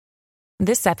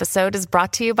This episode is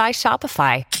brought to you by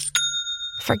Shopify.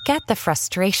 Forget the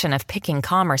frustration of picking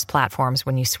commerce platforms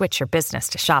when you switch your business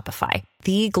to Shopify,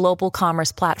 the global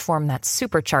commerce platform that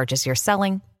supercharges your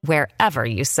selling wherever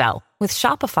you sell. With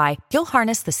Shopify, you'll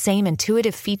harness the same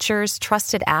intuitive features,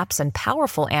 trusted apps, and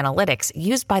powerful analytics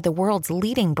used by the world's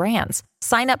leading brands.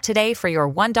 Sign up today for your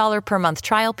 $1 per month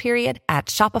trial period at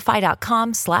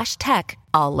shopify.com/tech,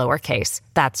 all lowercase.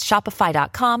 That's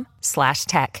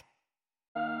shopify.com/tech.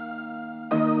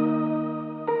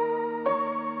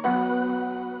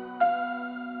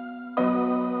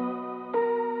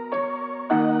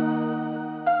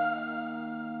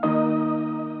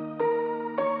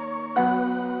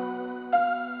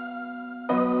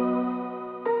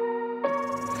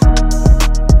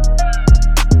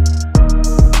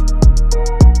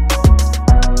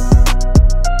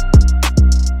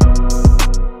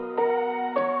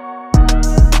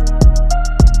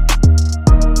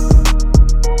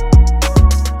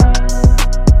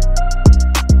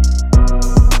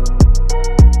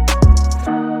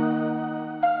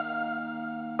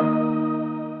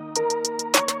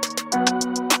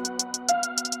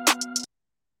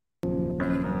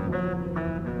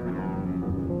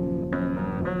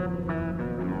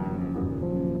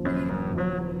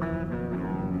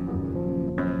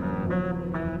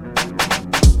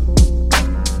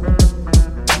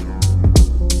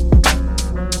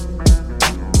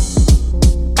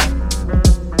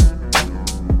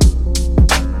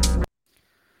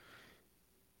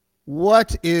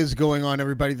 What is going on,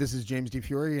 everybody? This is James D.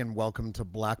 Fury, and welcome to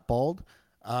Blackballed.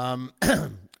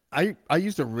 I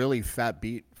used a really fat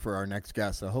beat for our next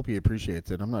guest. I hope he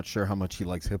appreciates it. I'm not sure how much he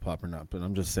likes hip-hop or not, but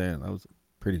I'm just saying that was a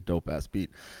pretty dope-ass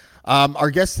beat. Our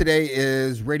guest today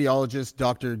is radiologist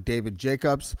Dr. David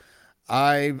Jacobs.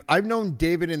 I've known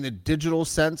David in the digital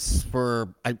sense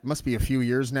for, must be a few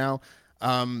years now.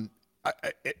 I'm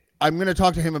going to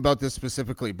talk to him about this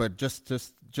specifically, but just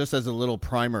as a little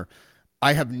primer,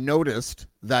 I have noticed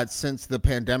that since the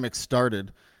pandemic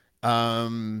started,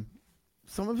 some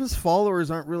of his followers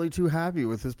aren't really too happy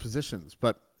with his positions.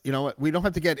 But you know what? We don't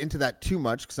have to get into that too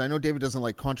much because I know David doesn't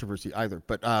like controversy either.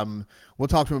 But we'll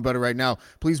talk to him about it right now.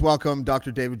 Please welcome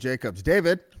Dr. David Jacobs.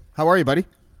 David, how are you, buddy?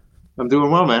 I'm doing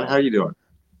well, man. How are you doing?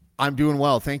 I'm doing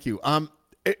well, thank you. Am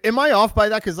I off by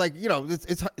that? Because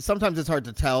it's sometimes it's hard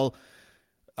to tell.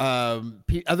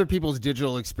 Other people's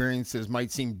digital experiences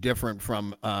might seem different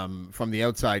from the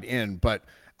outside in, but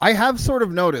I have sort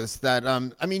of noticed that,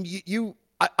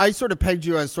 I sort of pegged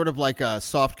you as sort of like a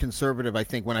soft conservative, I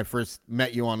think, when I first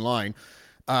met you online,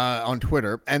 on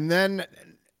Twitter. And then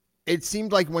it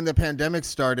seemed like when the pandemic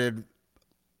started,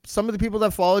 some of the people that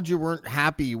followed you weren't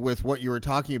happy with what you were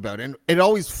talking about. And it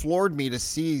always floored me to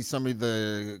see some of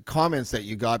the comments that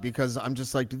you got, because I'm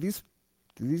just like, do these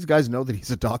guys know that he's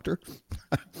a doctor?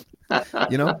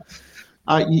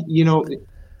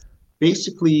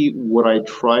 Basically what I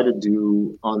try to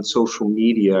do on social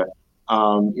media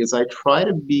is I try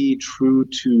to be true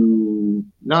to,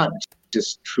 not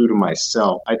just true to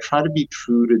myself, I try to be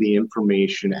true to the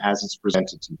information as it's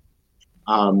presented to me.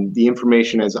 The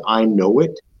information as I know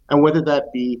it, and whether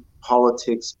that be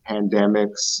politics,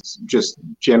 pandemics, just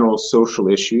general social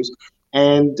issues.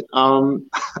 And I'm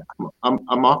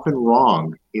often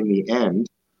wrong in the end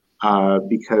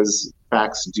because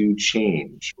facts do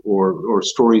change, or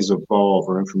stories evolve,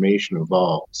 or information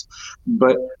evolves.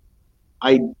 But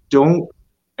I don't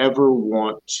ever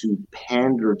want to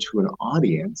pander to an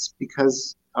audience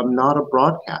because I'm not a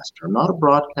broadcaster.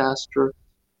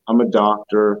 I'm a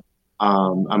doctor.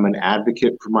 I'm an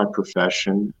advocate for my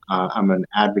profession. I'm an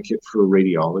advocate for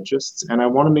radiologists, and I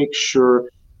want to make sure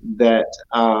that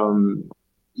that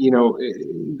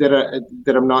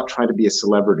I'm not trying to be a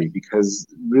celebrity, because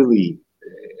really,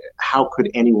 how could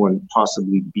anyone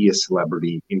possibly be a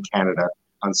celebrity in Canada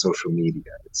on social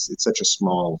media? It's such a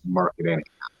small market anyhow.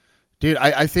 Dude,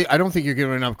 I don't think you're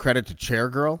giving enough credit to Chair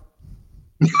Girl.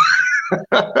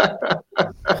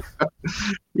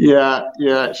 Yeah,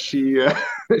 she.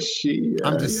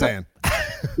 I'm just saying.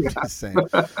 Just saying.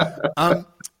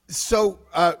 So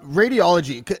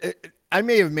radiology. I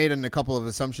may have made a couple of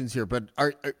assumptions here, but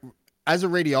as a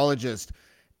radiologist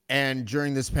and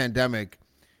during this pandemic,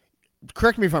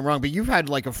 correct me if I'm wrong, but you've had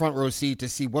like a front row seat to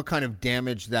see what kind of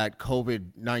damage that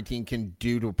COVID-19 can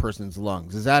do to a person's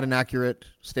lungs. Is that an accurate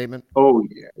statement? Oh,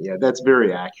 yeah, that's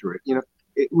very accurate.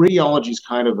 Radiology is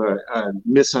kind of a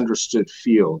misunderstood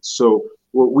field. So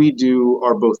what we do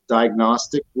are both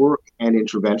diagnostic work and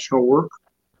interventional work.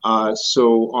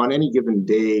 So on any given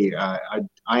day,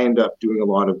 I end up doing a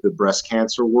lot of the breast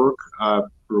cancer work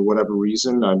for whatever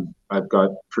reason. I've got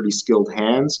pretty skilled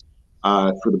hands.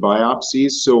 for the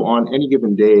biopsies. So on any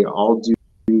given day, I'll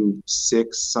do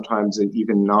 6, sometimes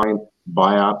even 9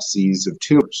 biopsies of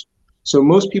tumors. So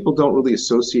most people don't really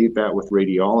associate that with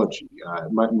radiology.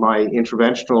 My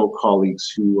interventional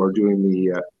colleagues who are doing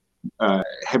the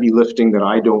heavy lifting that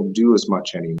I don't do as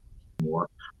much anymore,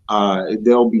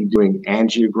 they'll be doing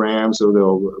angiograms, so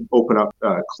they'll open up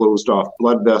closed off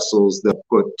blood vessels, they'll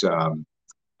put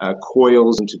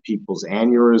coils into people's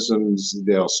aneurysms,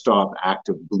 they'll stop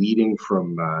active bleeding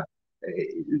from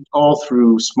all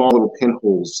through small little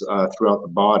pinholes throughout the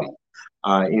body.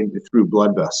 Through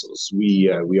blood vessels. We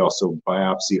also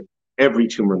biopsy every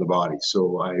tumor in the body.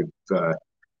 So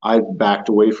I've backed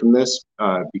away from this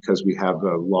because we have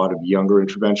a lot of younger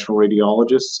interventional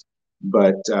radiologists,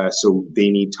 but so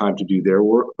they need time to do their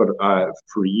work. But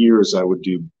for years, I would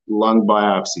do lung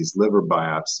biopsies, liver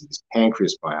biopsies,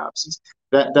 pancreas biopsies.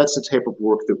 That's the type of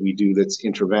work that we do that's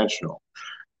interventional.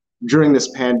 During this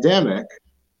pandemic,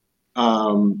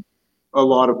 a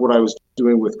lot of what I was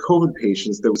doing with COVID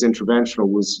patients that was interventional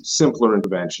was simpler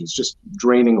interventions, just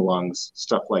draining lungs,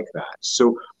 stuff like that.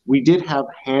 So we did have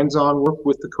hands-on work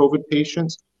with the COVID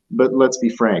patients, but let's be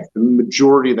frank, the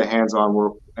majority of the hands-on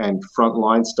work and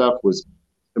frontline stuff was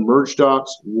emerge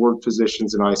docs, ward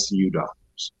physicians, and ICU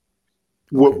doctors.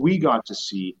 Okay. What we got to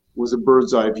see was a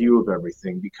bird's eye view of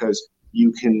everything, because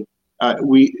you can,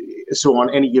 so on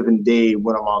any given day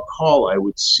when I'm on call, I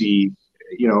would see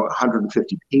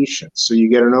 150 patients. So you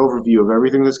get an overview of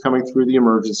everything that's coming through the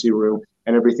emergency room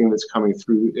and everything that's coming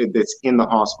through that's in the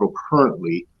hospital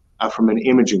currently from an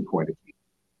imaging point of view.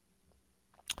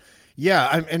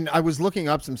 Yeah, and I was looking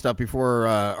up some stuff before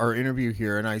our interview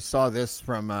here, and I saw this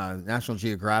from National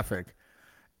Geographic,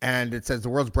 and it says the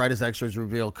world's brightest X-rays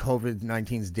reveal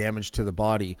COVID-19's damage to the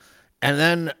body. And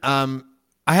then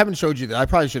I haven't showed you that. I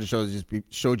probably should have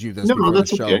showed you this before the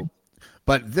show. Okay.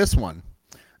 But this one,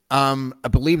 I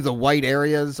believe the white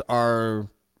areas are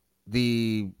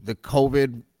the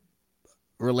COVID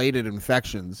related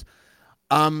infections.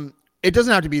 It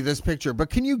doesn't have to be this picture, but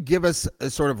can you give us a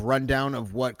sort of rundown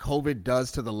of what COVID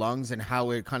does to the lungs and how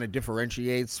it kind of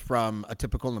differentiates from a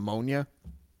typical pneumonia?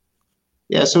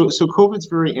 Yeah, so COVID's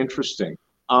very interesting.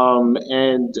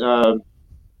 And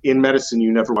in medicine,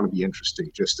 you never want to be interesting,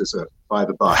 just as a by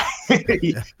the by.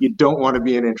 You don't want to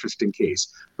be an interesting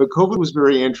case. But COVID was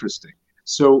very interesting.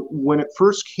 So when it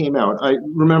first came out, I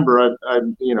remember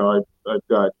I've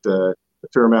got a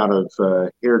fair amount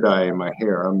of hair dye in my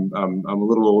hair. I'm a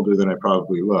little older than I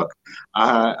probably look.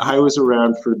 I was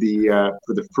around for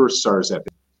the first SARS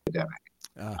epidemic.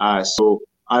 So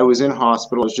I was in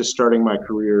hospital. I was just starting my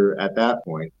career at that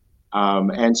point,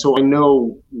 and so I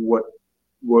know what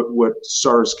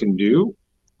SARS can do,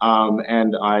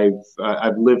 and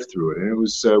I've lived through it. And it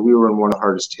was we were in one of the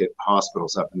hardest hit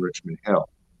hospitals up in Richmond Hill.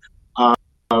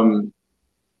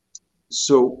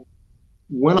 So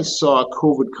when I saw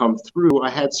COVID come through, I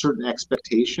had certain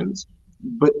expectations,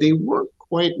 but they weren't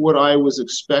quite what I was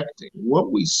expecting. What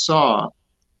we saw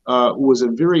was a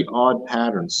very odd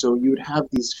pattern. So you'd have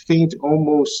these faint,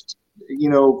 almost,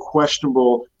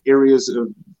 questionable areas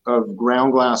of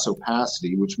ground glass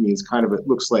opacity, which means kind of it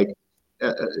looks like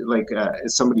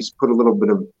somebody's put a little bit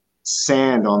of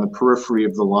sand on the periphery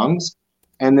of the lungs,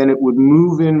 and then it would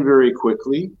move in very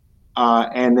quickly.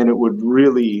 And then it would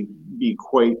really be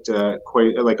quite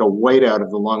like a whiteout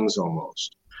of the lungs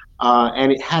almost.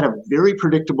 And it had a very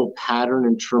predictable pattern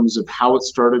in terms of how it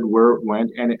started, where it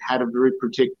went, and it had a very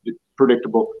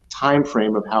predictable time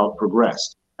frame of how it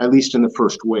progressed, at least in the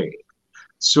first wave.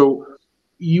 So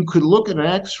you could look at an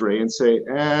X-ray and say,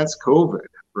 it's COVID,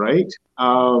 right?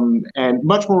 And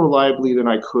much more reliably than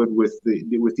I could with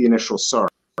the initial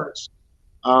SARS.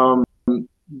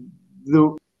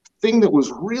 The thing that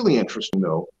was really interesting,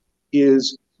 though,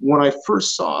 is when I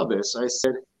first saw this, I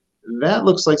said, that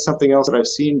looks like something else that I've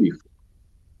seen before.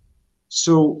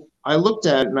 So I looked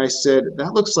at it and I said,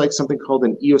 that looks like something called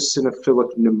an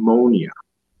eosinophilic pneumonia.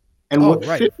 And what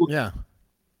right. fit? Yeah.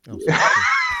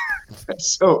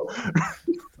 So,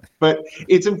 but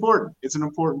it's important. It's an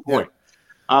important point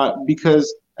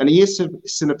because an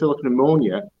eosinophilic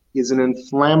pneumonia is an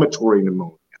inflammatory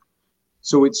pneumonia.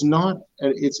 So it's not,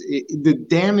 the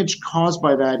damage caused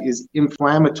by that is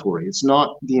inflammatory. It's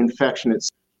not the infection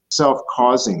itself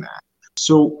causing that.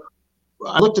 So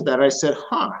I looked at that and I said,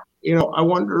 I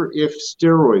wonder if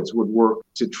steroids would work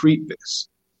to treat this.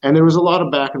 And there was a lot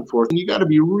of back and forth. And you got to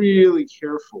be really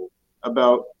careful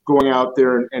about going out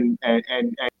there and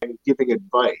giving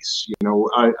advice.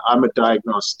 I'm a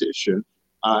diagnostician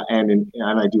and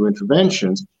I do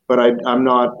interventions, but I'm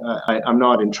not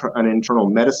an internal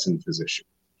medicine physician.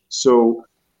 So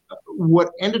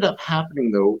what ended up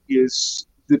happening, though, is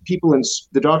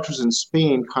the doctors in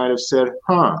Spain kind of said,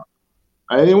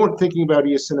 they weren't thinking about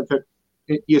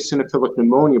eosinophilic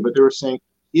pneumonia, but they were saying,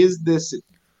 is this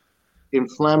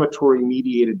inflammatory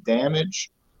mediated damage,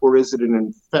 or is it an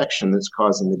infection that's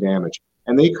causing the damage?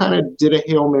 And they kind of did a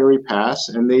Hail Mary pass,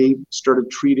 and they started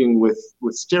treating with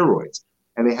steroids,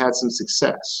 and they had some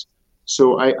success.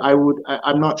 So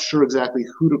I'm not sure exactly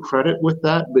who to credit with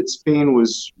that, but Spain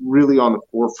was really on the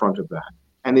forefront of that,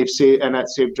 and that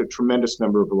saved a tremendous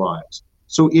number of lives.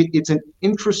 So it's an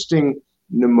interesting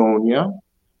pneumonia,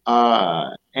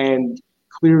 and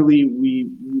clearly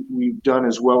we've done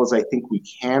as well as I think we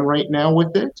can right now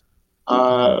with it.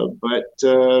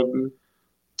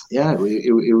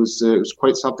 It was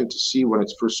quite something to see when it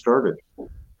first started.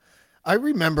 I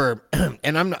remember,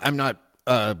 and I'm not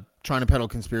trying to peddle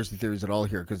conspiracy theories at all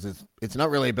here, because it's not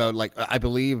really about, like, I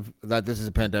believe that this is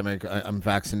a pandemic. I'm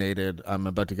vaccinated. I'm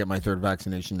about to get my third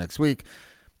vaccination next week.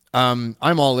 I'm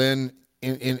all in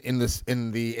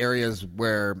the areas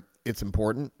where it's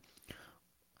important.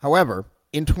 However,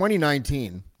 in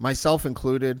 2019, myself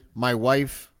included, my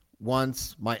wife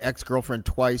once, my ex-girlfriend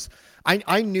twice,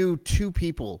 I knew 2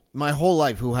 people my whole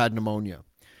life who had pneumonia.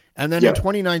 And then in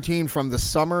 2019, from the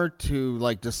summer to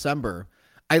like December,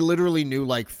 I literally knew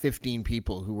like 15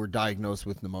 people who were diagnosed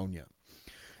with pneumonia.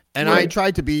 And I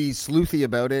tried to be sleuthy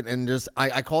about it, and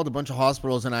I called a bunch of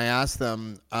hospitals and I asked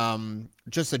them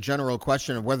just a general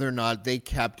question of whether or not they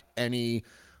kept any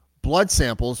blood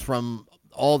samples from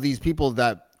all these people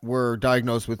that were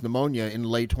diagnosed with pneumonia in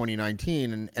late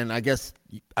 2019. And I guess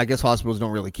hospitals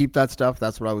don't really keep that stuff.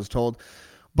 That's what I was told.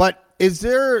 But is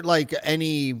there like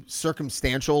any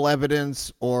circumstantial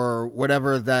evidence or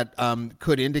whatever that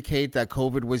could indicate that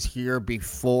COVID was here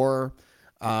before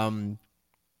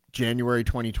January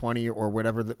 2020 or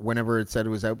whenever it said it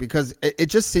was out? Because it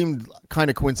just seemed kind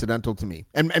of coincidental to me.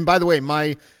 And by the way,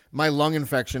 my lung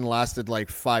infection lasted like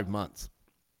 5 months.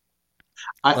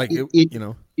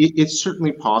 It's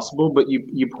certainly possible, but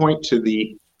you point to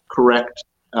the correct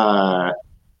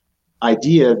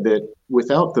idea that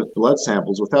without the blood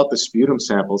samples, without the sputum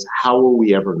samples, how will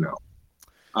we ever know?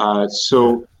 My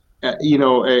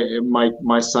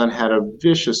son had a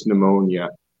vicious pneumonia,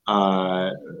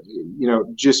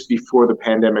 just before the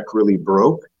pandemic really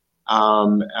broke,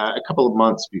 a couple of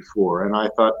months before, and I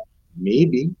thought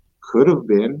maybe, could have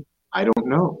been, I don't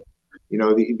know.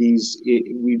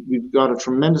 We've got a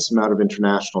tremendous amount of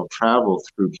international travel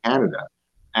through Canada,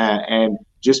 and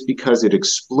just because it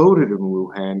exploded in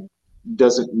Wuhan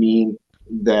doesn't mean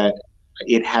that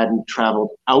it hadn't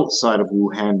traveled outside of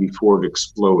Wuhan before it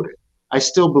exploded. I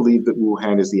still believe that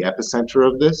Wuhan is the epicenter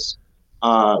of this,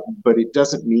 but it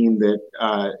doesn't mean that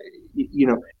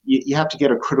you have to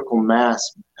get a critical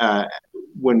mass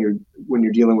when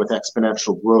you're dealing with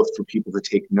exponential growth for people to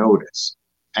take notice.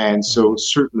 And so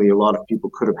certainly a lot of people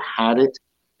could have had it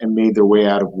and made their way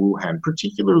out of Wuhan,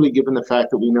 particularly given the fact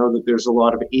that we know that there's a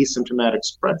lot of asymptomatic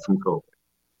spread from COVID.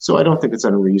 So I don't think it's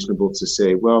unreasonable to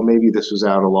say, well, maybe this was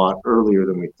out a lot earlier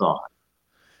than we thought.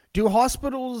 Do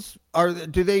hospitals,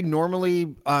 do they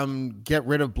normally get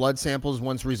rid of blood samples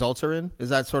once results are in? Is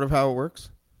that sort of how it works?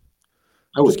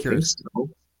 I would think so.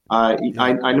 I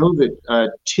know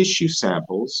that tissue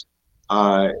samples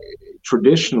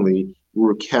traditionally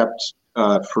were kept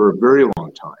for a very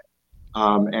long time.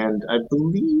 And I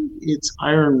believe it's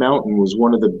Iron Mountain was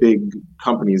one of the big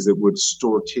companies that would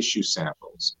store tissue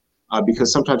samples,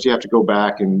 because sometimes you have to go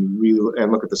back and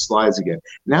look at the slides again.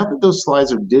 Now that those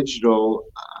slides are digital,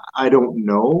 I don't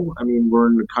know. I mean, we're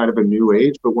in kind of a new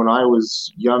age, but when I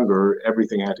was younger,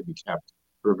 everything had to be kept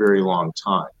for a very long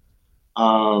time.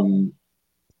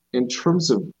 In terms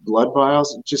of blood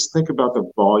vials, just think about the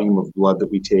volume of blood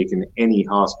that we take in any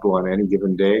hospital on any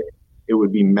given day. It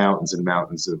would be mountains and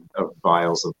mountains of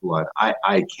vials of blood.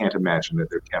 I can't imagine that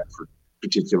they're kept for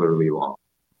particularly long.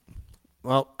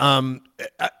 Well,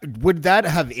 would that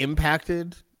have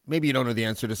impacted? Maybe you don't know the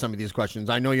answer to some of these questions.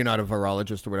 I know you're not a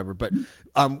virologist or whatever, but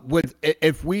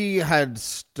if we had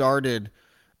started,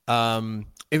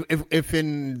 if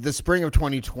in the spring of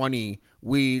 2020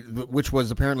 which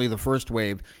was apparently the first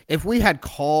wave, if we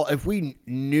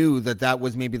knew that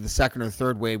was maybe the second or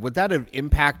third wave, would that have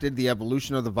impacted the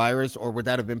evolution of the virus, or would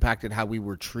that have impacted how we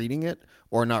were treating it,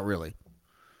 or not really?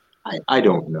 I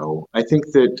don't know. I think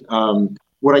that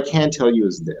what I can tell you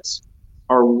is this: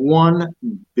 our one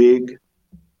big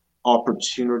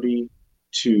opportunity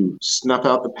to snuff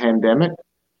out the pandemic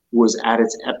was at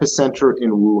its epicenter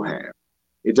in Wuhan.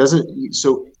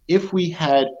 So if we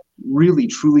had really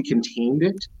truly contained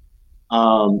it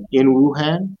in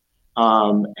Wuhan,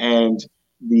 and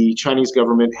the Chinese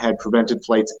government had prevented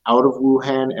flights out of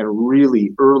Wuhan and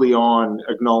really early on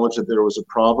acknowledged that there was a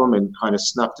problem and kind of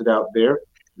snuffed it out there,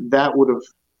 that would have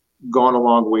gone a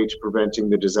long way to preventing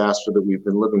the disaster that we've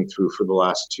been living through for the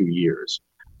last 2 years.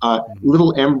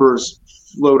 Little embers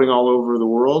floating all over the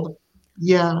world,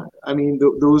 yeah, I mean,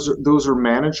 those are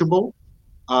manageable.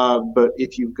 But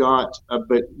if you've got,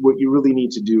 but what you really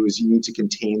need to do is you need to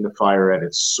contain the fire at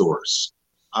its source.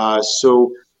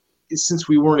 So since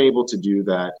we weren't able to do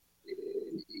that,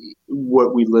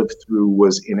 what we lived through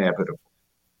was inevitable.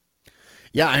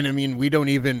 Yeah, and I mean,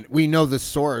 we know the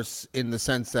source in the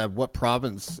sense that what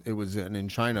province it was in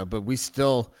China, but we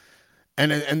still,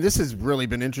 and this has really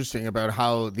been interesting about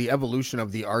how the evolution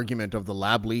of the argument of the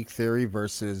lab leak theory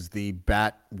versus the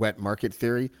bat wet market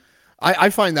theory.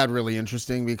 I find that really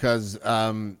interesting because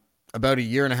about a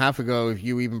year and a half ago, if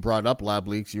you even brought up lab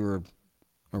leaks, you were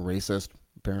a racist,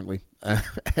 apparently.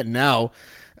 And now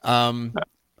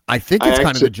I think it's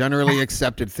kind of a generally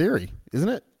accepted theory, isn't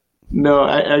it? No,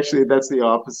 actually, that's the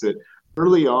opposite.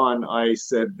 Early on, I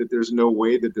said that there's no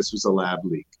way that this was a lab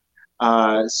leak.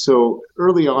 So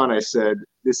early on, I said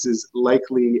this is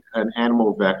likely an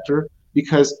animal vector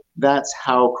because that's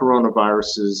how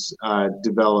coronaviruses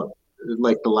develop,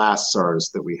 like the last SARS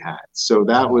that we had. So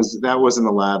that wasn't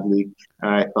a lab leak.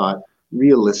 And I thought,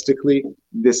 realistically,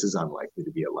 this is unlikely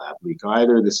to be a lab leak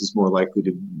either. This is more likely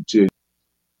to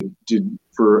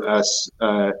for us,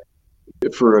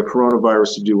 for a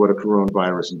coronavirus to do what a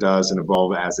coronavirus does and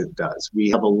evolve as it does. We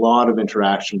have a lot of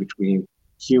interaction between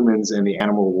humans and the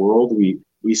animal world. We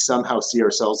somehow see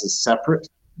ourselves as separate,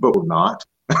 but we're not.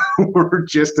 We're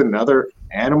just another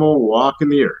animal walking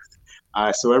the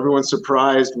earth. So everyone's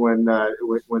surprised when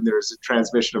there's a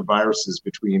transmission of viruses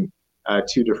between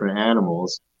two different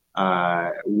animals.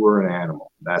 We're an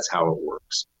animal. That's how it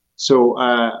works. So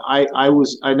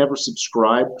I never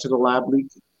subscribed to the lab leak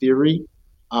theory.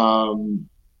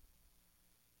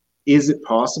 Is it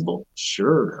possible?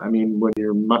 Sure. I mean, when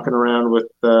you're mucking around with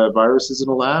viruses in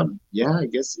a lab, yeah, I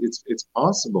guess it's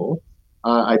possible.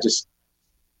 I just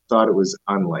thought it was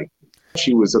unlikely.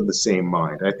 She was of the same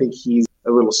mind. I think he's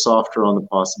a little softer on the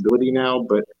possibility now,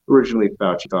 but originally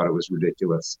Fauci thought it was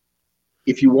ridiculous.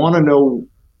 If you want to know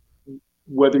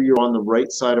whether you're on the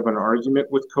right side of an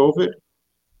argument with COVID,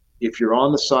 if you're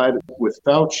on the side with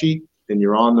Fauci, then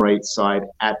you're on the right side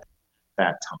at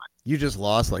that time. You just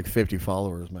lost like 50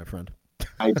 followers, my friend.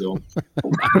 I don't.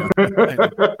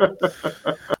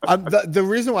 I know. The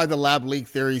reason why the lab leak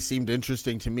theory seemed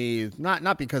interesting to me is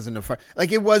not because of the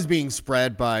like it was being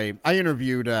spread by. I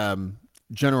interviewed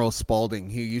General Spalding,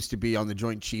 who used to be on the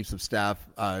Joint Chiefs of Staff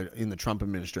in the Trump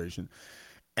administration,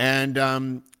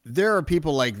 and there are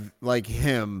people like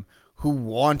him who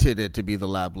wanted it to be the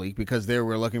lab leak because they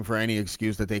were looking for any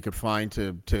excuse that they could find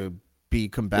to be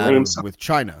combative with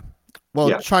China. Well,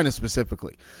 yeah. China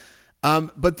specifically.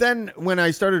 But then when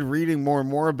I started reading more and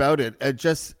more about it,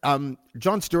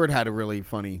 Jon Stewart had a really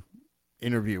funny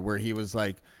interview where he was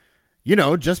like,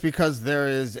 just because there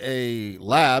is a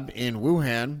lab in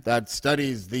Wuhan that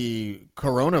studies the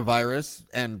coronavirus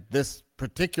and this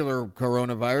particular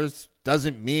coronavirus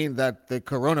doesn't mean that the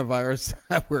coronavirus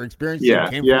that we're experiencing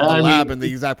came from the lab and the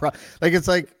exact it's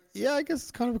like, yeah, I guess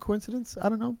it's kind of a coincidence. I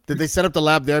don't know. Did they set up the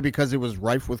lab there because it was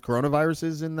rife with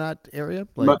coronaviruses in that area?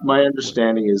 My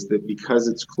understanding is that because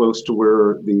it's close to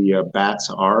where the bats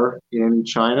are in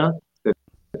China,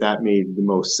 that made the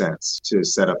most sense to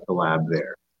set up the lab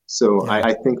there. So yeah.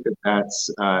 I think that's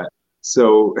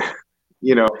so.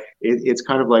 It's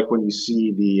kind of like when you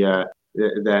see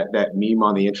that meme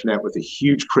on the internet with a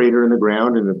huge crater in the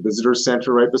ground and a visitor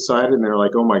center right beside it, and they're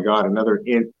like, "Oh my God, another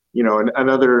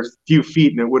few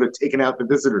feet, and it would have taken out the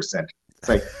visitor center." It's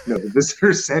like, no, the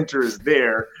visitor center is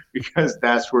there because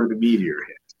that's where the meteor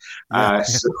hit.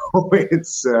 So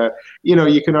it's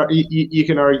you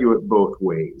can argue it both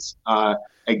ways.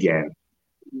 Again,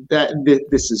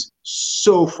 this is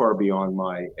so far beyond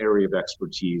my area of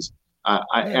expertise.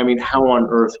 I mean, how on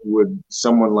earth would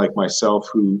someone like myself,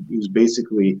 who's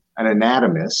basically an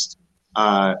anatomist,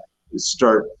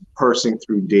 start parsing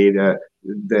through data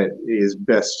that is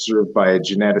best served by a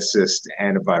geneticist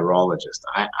and a virologist?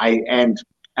 And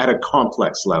at a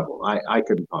complex level, I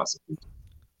couldn't possibly.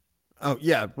 Oh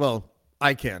yeah, well,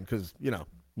 I can because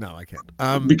no, I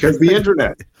can't. Because the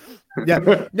internet.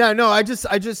 No.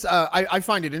 I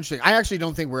find it interesting. I actually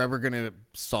don't think we're ever going to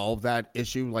solve that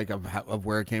issue, of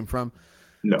where it came from.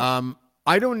 No.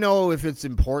 I don't know if it's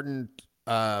important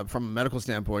from a medical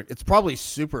standpoint. It's probably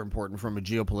super important from a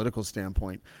geopolitical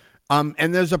standpoint.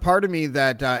 And there's a part of me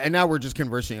that, and now we're just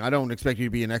conversing. I don't expect you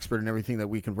to be an expert in everything that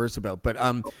we converse about, but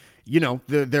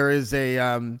there is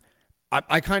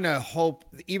I kind of hope,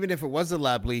 even if it was a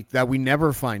lab leak, that we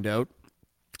never find out,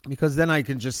 because then I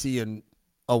can just see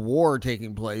a war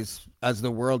taking place as the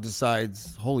world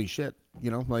decides, holy shit,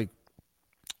 like,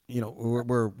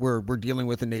 we're dealing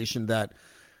with a nation that,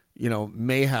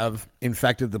 may have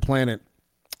infected the planet,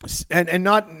 and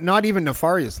not even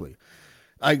nefariously.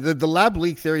 The lab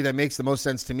leak theory that makes the most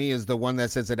sense to me is the one that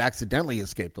says it accidentally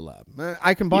escaped the lab.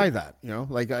 I can buy that, I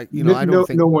don't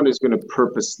think no one is going to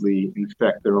purposely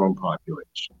infect their own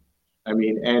population. I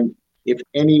mean, and if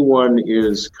anyone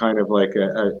is kind of like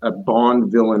a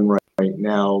Bond villain right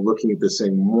now, looking at this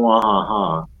saying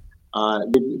 "mwahaha,"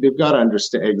 they've got to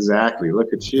understand exactly.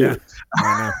 Look at you,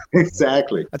 yeah,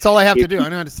 exactly. That's all I have to do. I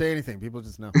don't have to say anything. People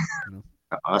just know.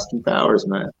 Austin Powers,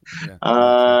 man.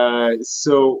 Yeah.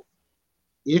 So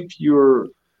if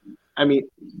you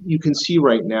can see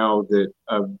right now that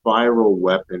a viral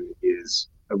weapon is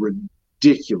a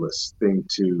ridiculous thing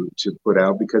to put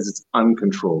out because it's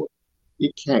uncontrollable.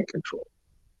 You can't control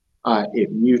it.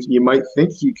 You might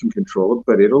think you can control it,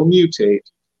 but it'll mutate,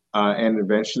 and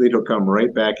eventually it'll come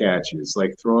right back at you. It's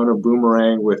like throwing a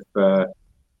boomerang with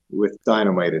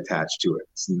dynamite attached to it.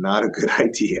 It's not a good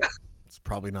idea. It's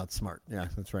probably not smart. Yeah,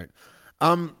 that's right.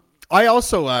 I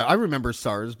also I remember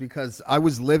SARS because I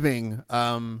was living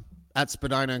at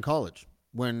Spadina in college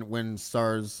when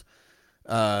SARS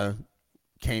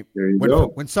came. There you go.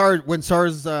 When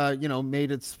SARS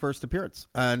made its first appearance,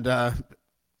 and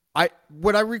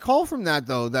what I recall from that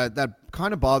though that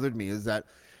kind of bothered me is that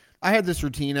I had this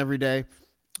routine every day.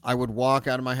 I would walk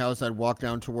out of my house. I'd walk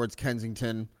down towards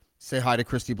Kensington, say hi to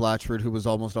Christy Blatchford, who was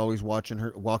almost always walking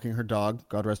her dog.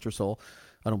 God rest her soul.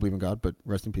 I don't believe in God, but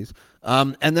rest in peace.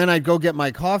 And then I'd go get my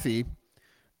coffee,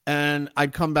 and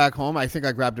I'd come back home. I think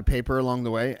I grabbed a paper along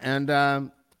the way, and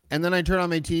then I'd turn on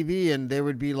my TV, and they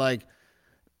would be like,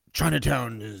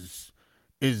 "Chinatown is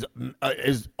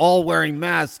all wearing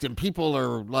masks, and people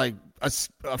are like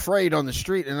afraid on the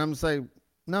street." And I'm just like,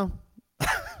 no,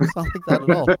 it's not like that at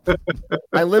all.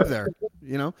 I live there,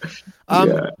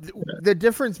 The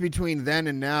difference between then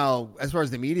and now, as far as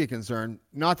the media is concerned,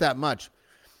 not that much.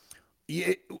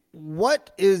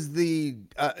 What is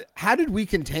how did we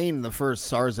contain the first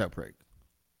SARS outbreak?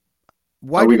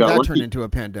 Why did that turn into a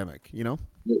pandemic?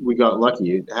 We got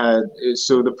lucky.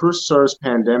 So the first SARS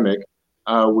pandemic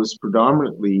was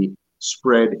predominantly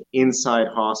spread inside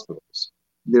hospitals.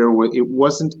 It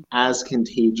wasn't as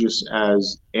contagious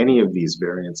as any of these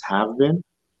variants have been.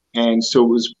 And so it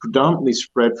was predominantly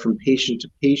spread from patient to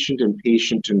patient and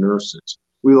patient to nurses.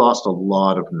 We lost a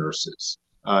lot of nurses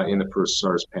in the first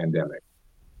SARS pandemic.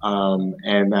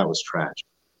 And that was tragic.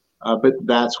 But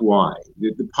that's why.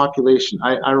 The population,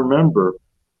 I remember,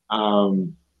 it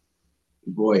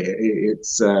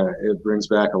brings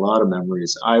back a lot of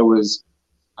memories. I was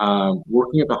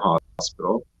working at the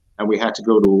hospital, and we had to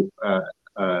go to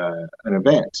an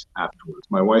event afterwards,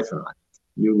 my wife and I,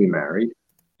 newly married.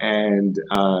 And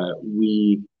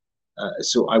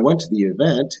so I went to the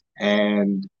event,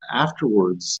 and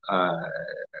afterwards,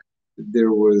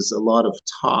 there was a lot of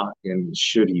talk, and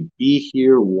should he be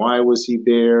here? Why was he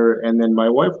there? And then my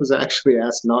wife was actually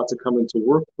asked not to come into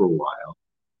work for a while,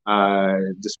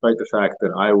 despite the fact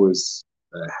that I was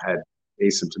had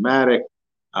asymptomatic.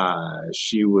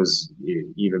 She was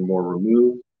even more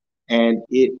removed, and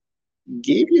it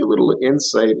gave you a little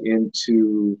insight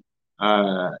into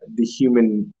the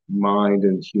human mind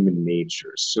and human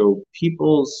nature. So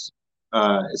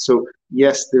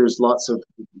yes, there's lots of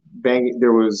banging.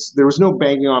 There was no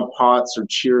banging on pots or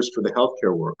cheers for the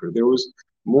healthcare worker. There was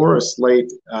more a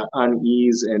slight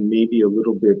unease and maybe a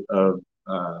little bit of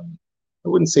I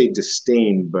wouldn't say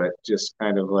disdain, but just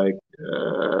kind of like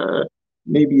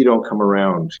maybe you don't come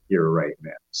around here right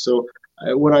now. So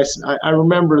when I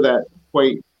remember that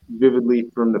quite vividly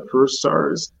from the first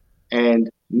SARS, and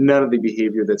none of the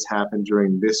behavior that's happened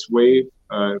during this wave,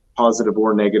 positive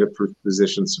or negative for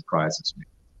physicians, surprises me.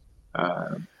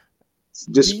 It's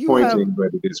disappointing,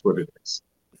 but it is what it is.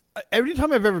 Every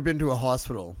time I've ever been to a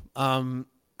hospital, and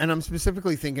I'm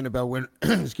specifically thinking about when,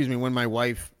 when my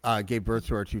wife gave birth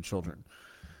to our two children,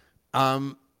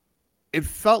 it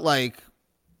felt like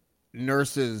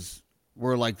nurses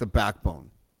were like the backbone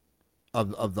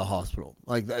of the hospital.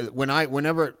 Like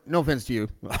whenever, no offense to you,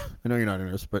 I know you're not a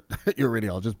nurse, but you're a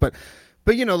radiologist, but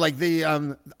like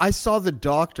I saw the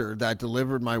doctor that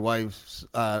delivered my wife's,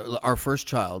 our first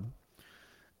child,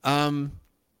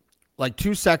 like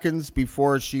 2 seconds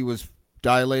before she was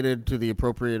dilated to the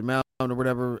appropriate amount or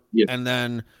whatever. Yes. And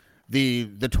then the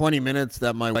 20 minutes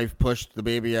that my wife pushed the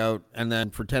baby out, and then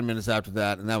for 10 minutes after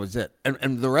that, and that was it.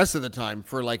 And the rest of the time,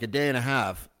 for like a day and a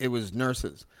half, it was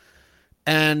nurses.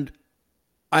 And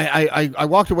I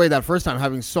walked away that first time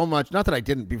having so much, not that I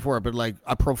didn't before, but like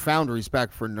a profound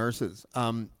respect for nurses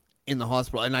in the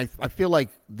hospital. And I feel like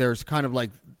there's kind of like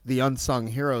the unsung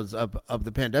heroes of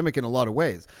the pandemic in a lot of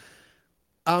ways,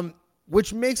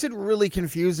 which makes it really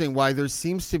confusing why there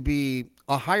seems to be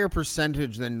a higher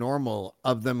percentage than normal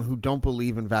of them who don't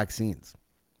believe in vaccines.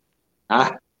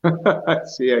 I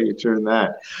see how you turn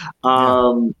that.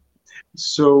 Yeah.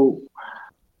 So,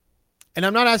 and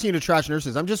I'm not asking you to trash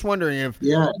nurses. I'm just wondering if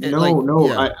I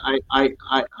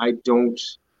don't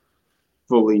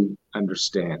fully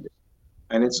understand it.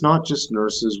 And it's not just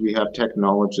nurses. We have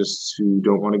technologists who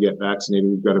don't want to get vaccinated.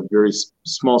 We've got a very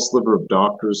small sliver of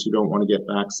doctors who don't want to get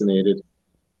vaccinated.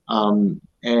 And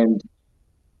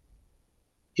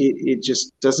it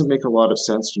just doesn't make a lot of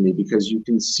sense to me, because you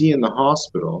can see in the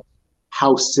hospital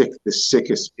how sick the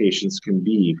sickest patients can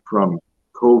be from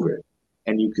COVID.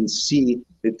 And you can see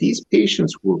that these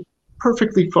patients were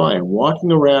perfectly fine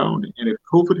walking around. And if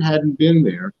COVID hadn't been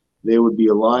there, they would be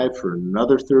alive for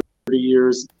another 30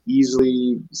 years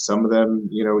easily, some of them,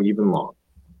 even longer.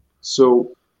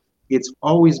 So it's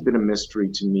always been a mystery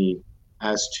to me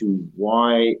as to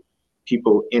why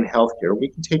people in healthcare, we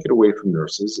can take it away from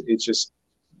nurses, it's just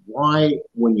why,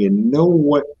 when you know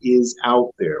what is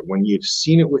out there, when you've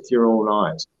seen it with your own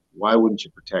eyes, why wouldn't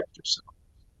you protect yourself?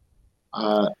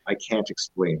 I can't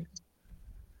explain it.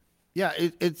 Yeah,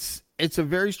 it's a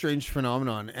very strange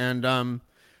phenomenon. And,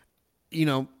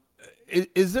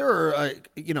 is there I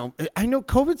know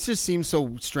COVID just seems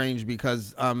so strange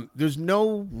because there's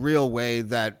no real way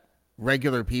that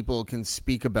regular people can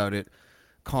speak about it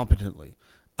competently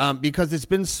because it's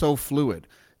been so fluid.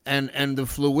 And the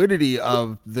fluidity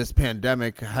of this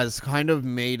pandemic has kind of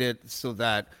made it so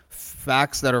that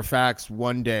facts that are facts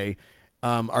one day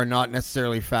are not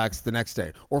necessarily facts the next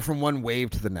day, or from one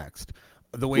wave to the next,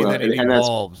 the way that it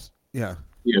evolves. Yeah,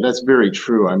 that's very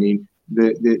true. I mean,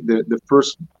 the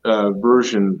first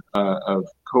version of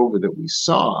COVID that we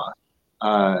saw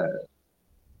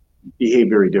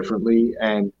behaved very differently,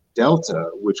 and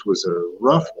Delta, which was a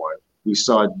rough one, we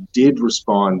saw did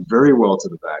respond very well to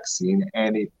the vaccine,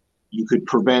 and you could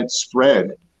prevent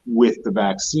spread with the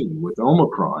vaccine. With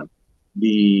Omicron,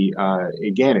 the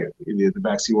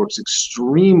vaccine works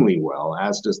extremely well,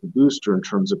 as does the booster, in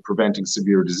terms of preventing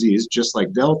severe disease, just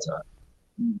like Delta.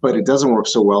 But it doesn't work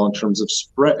so well in terms of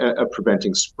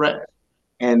preventing spread.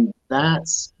 And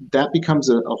that becomes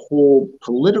a whole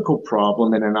political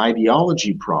problem and an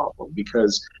ideology problem,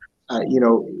 because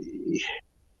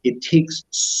it takes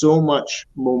so much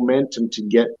momentum to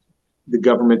get the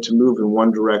government to move in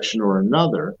one direction or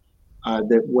another,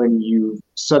 that when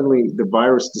the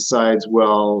virus decides,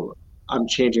 well, I'm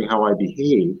changing how I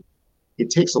behave, it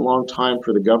takes a long time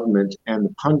for the government and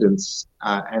the pundits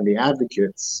and the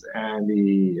advocates and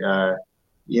the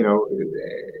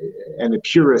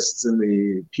purists and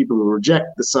the people who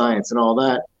reject the science and all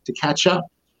that to catch up.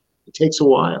 It takes a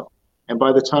while. And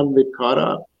by the time they've caught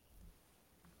up,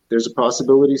 there's a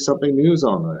possibility something new is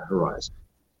on the horizon.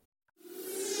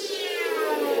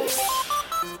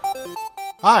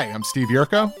 Hi, I'm Steve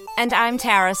Yerko. And I'm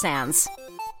Tara Sands.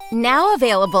 Now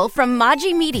available from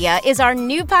Maji Media is our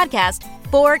new podcast,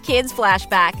 4Kids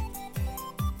Flashback.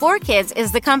 4Kids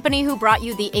is the company who brought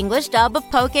you the English dub of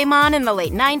Pokemon in the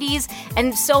late 90s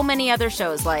and so many other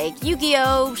shows like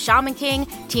Yu-Gi-Oh!, Shaman King,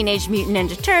 Teenage Mutant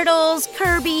Ninja Turtles,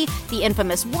 Kirby, the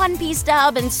infamous One Piece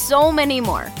dub, and so many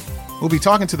more. We'll be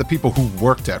talking to the people who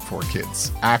worked at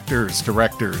 4Kids. Actors,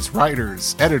 directors,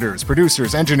 writers, editors,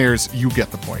 producers, engineers, you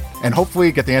get the point. And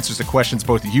hopefully get the answers to questions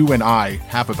both you and I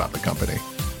have about the company.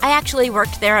 I actually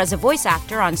worked there as a voice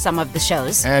actor on some of the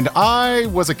shows. And I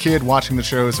was a kid watching the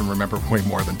shows and remember way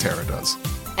more than Tara does.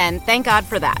 And thank God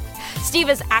for that. Steve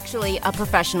is actually a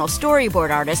professional storyboard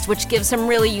artist, which gives some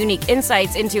really unique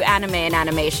insights into anime and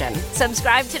animation.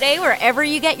 Subscribe today wherever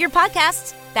you get your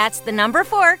podcasts. That's the number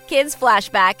 4Kids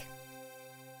Flashback.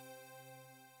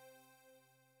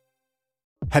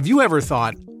 Have you ever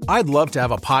thought, I'd love to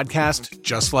have a podcast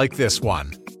just like this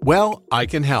one? Well, I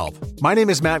can help. My name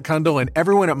is Matt Kundle, and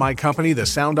everyone at my company, the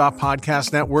Sound Off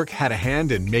Podcast Network, had a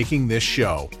hand in making this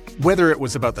show. Whether it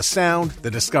was about the sound,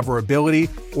 the discoverability,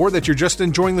 or that you're just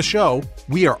enjoying the show,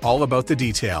 we are all about the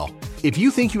detail. If you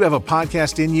think you have a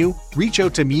podcast in you, reach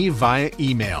out to me via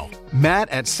email,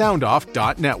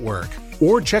 matt@soundoff.network,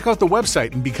 or check out the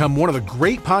website and become one of the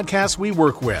great podcasts we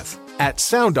work with at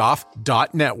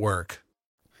soundoff.network.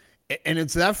 And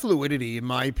it's that fluidity, in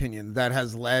my opinion, that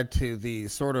has led to the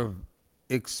sort of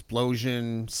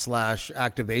explosion /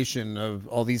 activation of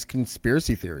all these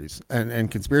conspiracy theories and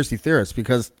conspiracy theorists,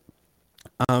 because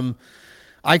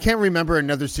I can't remember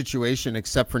another situation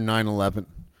except for 9/11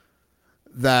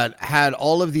 that had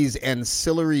all of these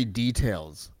ancillary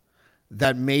details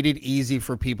that made it easy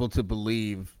for people to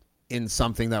believe in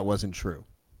something that wasn't true?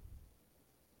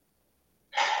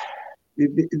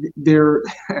 It's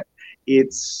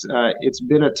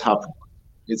been a tough one.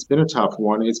 It's been a tough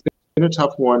one. It's been a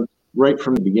tough one right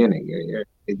from the beginning.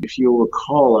 If you'll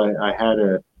recall, I had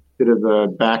a bit of a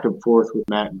back and forth with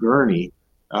Matt Gurney.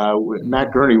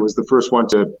 Matt Gurney was the first one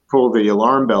to pull the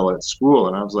alarm bell at school,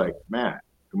 and I was like, Matt,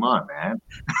 come on, man.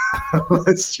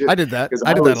 I did that.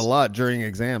 I did that a lot during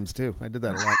exams too. I did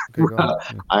that a lot. Okay,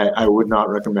 I would not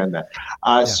recommend that.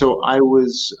 So I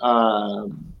was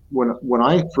when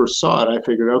I first saw it, I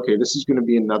figured, okay, this is going to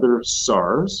be another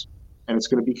SARS, and it's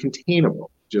going to be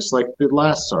containable, just like the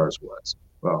last SARS was.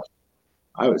 Well,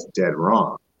 I was dead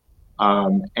wrong.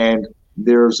 And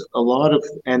there's a lot of,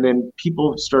 and then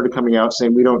people started coming out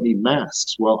saying we don't need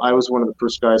masks. Well, I was one of the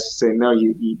first guys to say, no,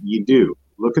 you do.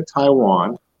 Look at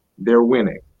Taiwan, they're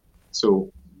winning.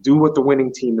 So do what the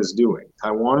winning team is doing.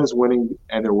 Taiwan is winning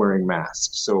and they're wearing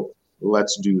masks. So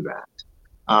let's do that.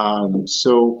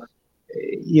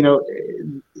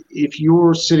 If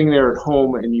you're sitting there at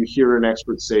home and you hear an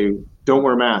expert say, don't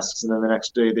wear masks, and then the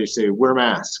next day they say, wear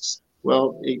masks,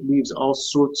 well, it leaves all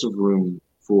sorts of room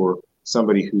for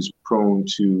somebody who's prone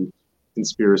to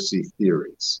conspiracy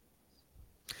theories.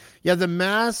 Yeah, the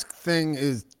mask thing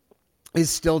is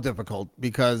still difficult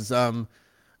because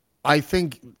I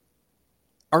think,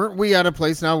 aren't we at a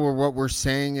place now where what we're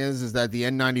saying is that the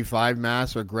N95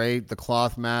 masks are great, the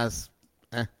cloth masks,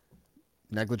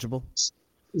 negligible?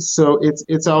 So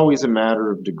it's always a matter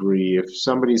of degree. If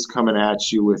somebody's coming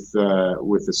at you with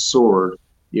a sword,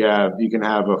 yeah, you can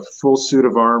have a full suit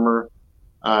of armor,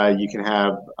 you can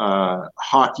have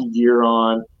hockey gear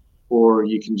on, or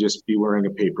you can just be wearing a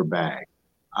paper bag.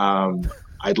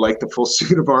 I'd like the full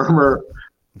suit of armor.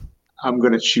 I'm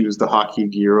going to choose the hockey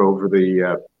gear over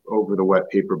the wet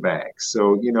paper bag.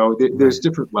 So there's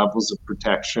different levels of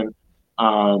protection,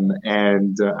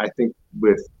 and I think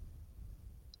with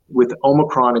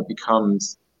Omicron it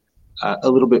becomes a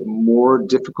little bit more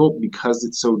difficult because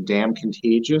it's so damn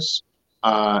contagious.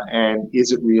 And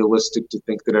is it realistic to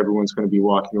think that everyone's going to be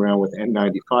walking around with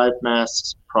N95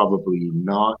 masks? Probably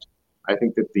not. I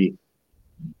think that the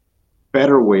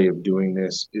better way of doing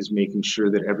this is making sure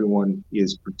that everyone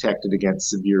is protected against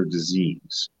severe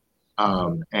disease.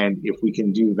 And if we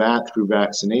can do that through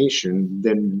vaccination,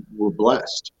 then we're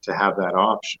blessed to have that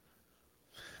option.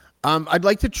 I'd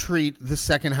like to treat the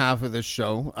second half of this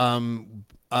show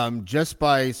just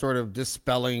by sort of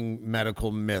dispelling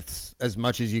medical myths as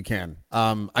much as you can.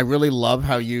 I really love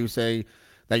how you say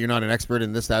that you're not an expert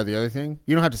in this, that, or the other thing.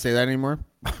 You don't have to say that anymore.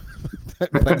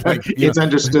 But it's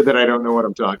understood that I don't know what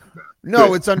I'm talking about. No,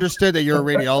 Good. It's understood that you're a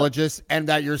radiologist and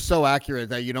that you're so accurate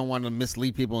that you don't want to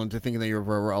mislead people into thinking that you're a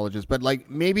virologist. But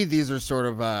maybe these are sort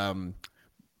of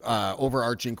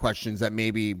overarching questions that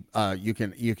maybe you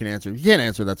can answer. If you can't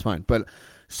answer, that's fine. But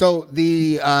so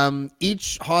the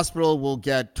each hospital will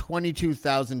get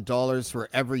 $22,000 for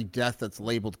every death that's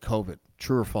labeled COVID.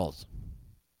 True or false?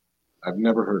 I've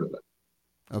never heard of it.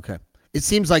 Okay. It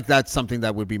seems like that's something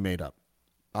that would be made up.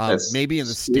 Maybe in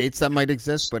the States that might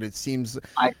exist, but it seems...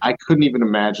 I couldn't even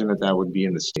imagine that would be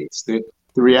in the States. The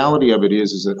reality of it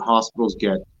is that hospitals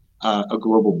get a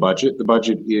global budget. The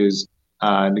budget is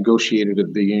negotiated at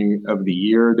the beginning of the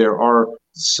year. There are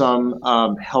some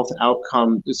health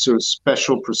outcome sort of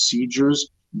special procedures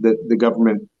that the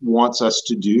government wants us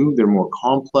to do. They're more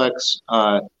complex.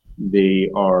 They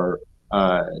are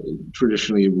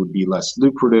traditionally would be less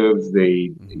lucrative.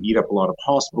 They eat up a lot of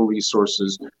hospital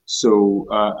resources. So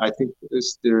I think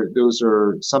those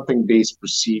are something-based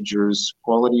procedures,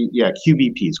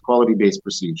 QBPs, quality-based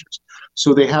procedures.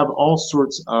 So they have all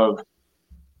sorts of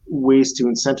ways to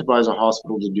incentivize a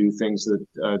hospital to do things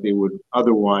that they would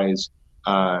otherwise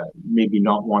maybe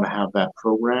not want to have that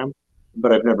program.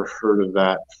 But I've never heard of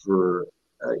that for,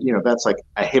 that's like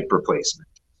a hip replacement,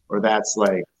 or that's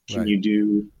like, can you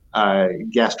do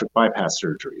gastric bypass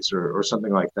surgeries or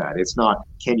something like that. It's not,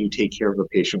 can you take care of a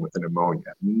patient with a pneumonia?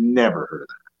 Never heard of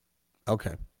that.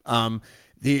 Okay.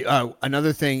 The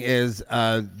another thing is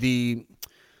the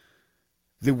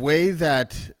way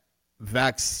that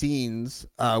vaccines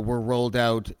were rolled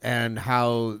out and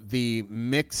how the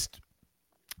mixed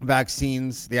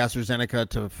vaccines, the AstraZeneca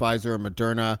to Pfizer and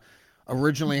Moderna,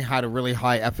 originally had a really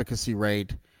high efficacy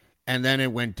rate. And then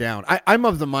it went down. I'm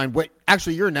of the mind,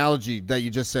 actually, your analogy that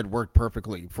you just said worked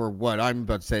perfectly for what I'm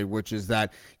about to say, which is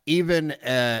that even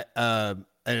an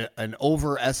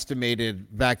overestimated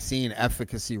vaccine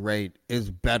efficacy rate is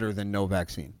better than no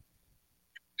vaccine.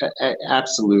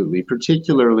 Absolutely,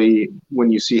 particularly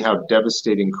when you see how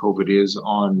devastating COVID is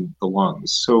on the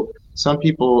lungs. So some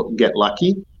people get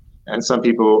lucky and some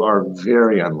people are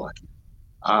very unlucky.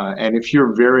 And if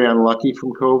you're very unlucky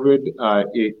from COVID,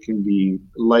 it can be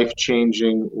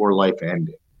life-changing or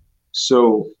life-ending.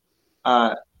 So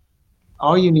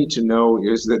all you need to know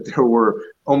is that there were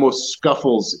almost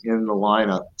scuffles in the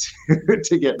lineup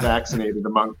to get vaccinated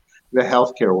among the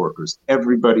healthcare workers.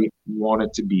 Everybody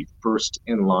wanted to be first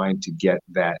in line to get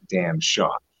that damn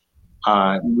shot.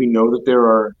 We know that there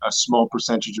are a small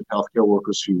percentage of healthcare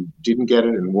workers who didn't get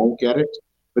it and won't get it,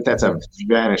 but that's a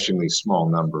vanishingly small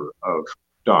number of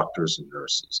doctors and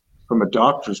nurses. From a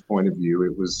doctor's point of view,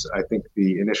 it was, I think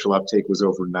the initial uptake was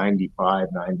over 95,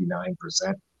 99%.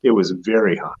 It was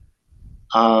very high.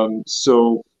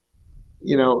 So,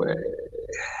 you know,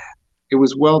 it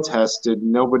was well tested.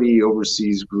 Nobody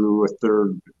overseas grew a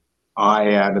third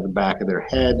eye out of the back of their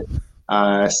head.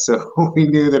 So we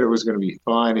knew that it was going to be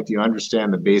fine. If you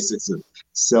understand the basics of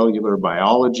cellular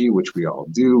biology, which we all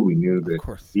do, we knew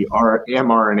that the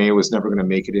mRNA was never going to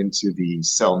make it into the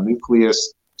cell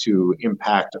nucleus to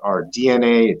impact our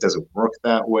DNA. It doesn't work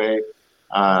that way.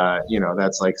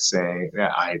 That's like saying,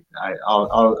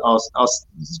 I'll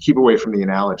keep away from the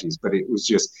analogies, but it was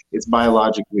just, it's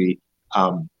biologically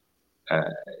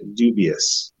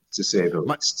dubious, to say the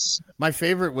least. My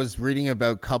favorite was reading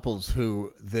about couples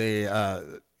who they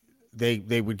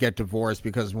would get divorced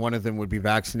because one of them would be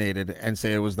vaccinated and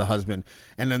say it was the husband,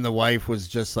 and then the wife was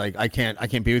just like, I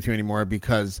can't be with you anymore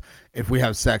because if we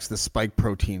have sex, the spike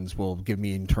proteins will give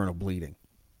me internal bleeding.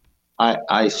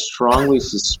 I strongly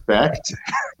suspect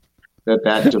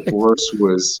that divorce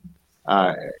was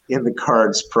in the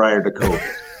cards prior to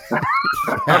COVID.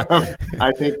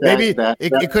 I think maybe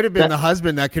it could have been the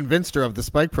husband that convinced her of the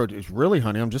spike protein. Really,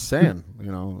 honey, I'm just saying.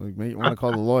 You may want to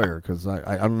call the lawyer because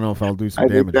I don't know if I'll do some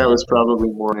damage. I think that was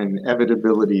probably more an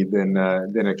inevitability than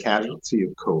a casualty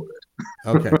of COVID.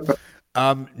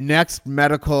 Okay. Next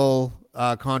medical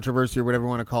controversy or whatever you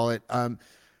want to call it.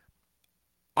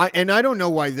 I don't know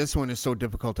why this one is so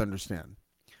difficult to understand.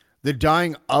 The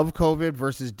dying of COVID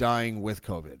versus dying with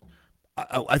COVID.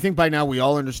 I think by now we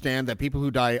all understand that people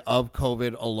who die of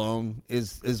COVID alone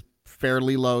is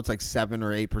fairly low. It's like 7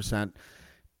 or 8%.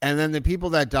 And then the people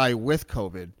that die with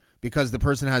COVID because the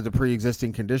person has a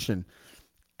pre-existing condition.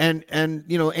 And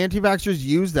anti-vaxxers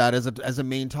use that as a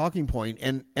main talking point.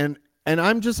 And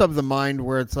I'm just of the mind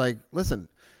where it's like, listen,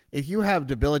 if you have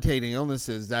debilitating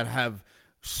illnesses that have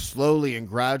slowly and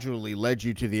gradually led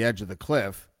you to the edge of the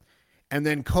cliff, and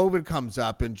then COVID comes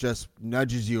up and just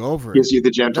nudges you over, gives you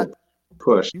the gentle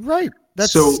push. Right.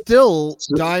 That's still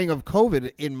dying of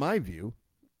COVID in my view,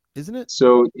 isn't it?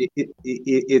 So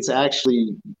it's actually,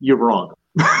 you're wrong.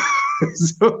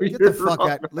 So get the fuck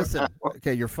out. Listen,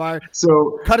 okay, you're fired.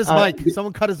 So cut his mic.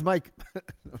 Someone cut his mic.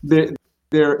 There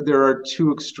are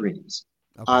two extremes.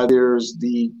 Okay. There's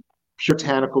the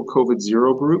puritanical COVID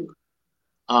zero group,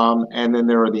 and then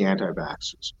there are the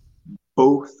anti-vaxxers.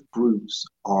 Both groups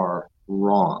are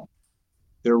wrong.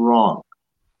 They're wrong.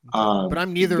 But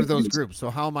I'm neither of those groups, so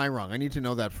how am I wrong? I need to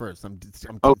know that first.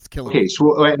 It's killing me. Okay,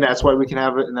 so and that's why we can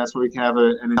have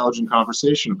an intelligent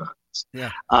conversation about this.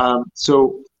 Yeah.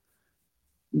 So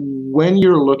when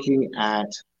you're looking at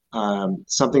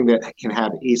something that can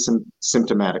have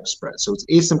asymptomatic spread, so it's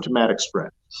asymptomatic spread,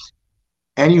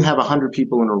 and you have 100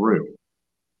 people in a room,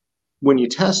 when you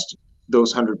test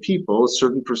those 100 people, a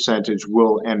certain percentage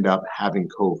will end up having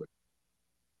COVID.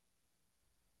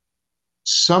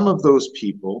 Some of those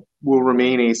people will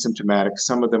remain asymptomatic.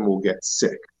 Some of them will get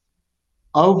sick.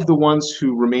 Of the ones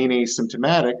who remain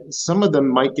asymptomatic, some of them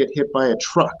might get hit by a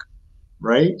truck,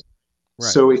 right?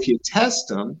 So if you test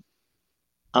them,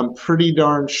 I'm pretty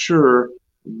darn sure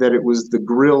that it was the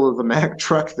grill of the Mack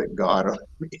truck that got them.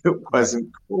 It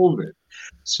wasn't COVID.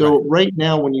 So right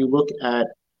now, when you look at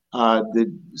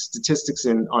the statistics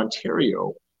in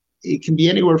Ontario, it can be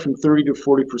anywhere from 30 to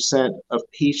 40% of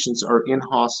patients are in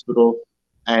hospital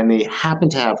and they happen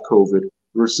to have COVID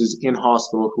versus in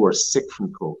hospital who are sick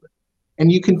from COVID.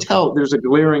 And you can tell there's a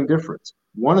glaring difference.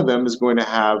 One of them is going to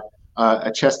have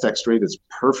a chest x-ray that's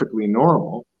perfectly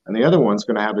normal, and the other one's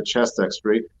going to have a chest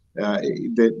x-ray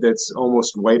that's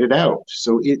almost whited out.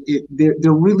 So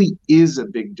there really is a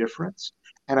big difference.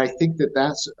 And I think that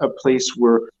that's a place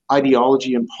where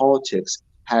ideology and politics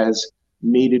has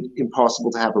made it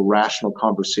impossible to have a rational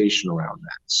conversation around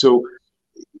that. So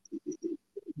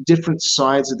different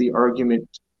sides of the argument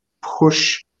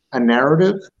push a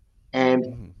narrative,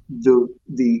 and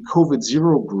the COVID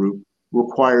zero group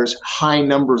requires high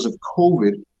numbers of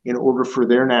COVID in order for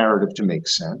their narrative to make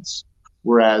sense.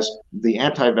 whereas the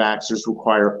anti-vaxxers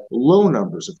require low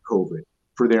numbers of COVID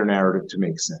for their narrative to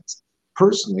make sense.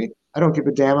 Personally, I don't give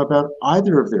a damn about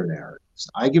either of their narratives.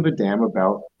 I give a damn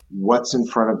about what's in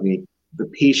front of me, the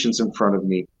patients in front of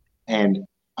me, and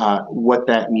what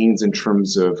that means in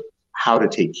terms of how to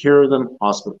take care of them,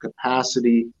 hospital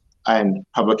capacity, and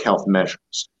public health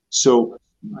measures. So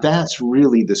that's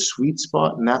really the sweet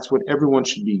spot, and that's what everyone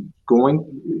should be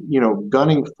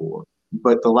gunning for.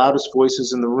 But the loudest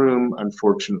voices in the room,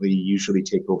 unfortunately, usually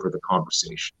take over the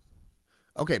conversation.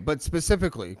 Okay, but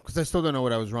specifically, because I still don't know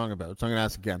what I was wrong about, so I'm going to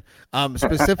ask again.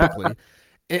 Specifically,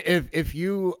 if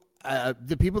you,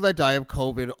 the people that die of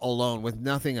COVID alone with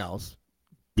nothing else,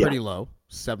 pretty low,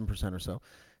 7% or so.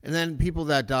 And then people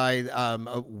that die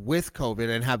with COVID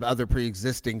and have other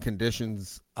pre-existing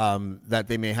conditions that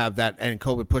they may have and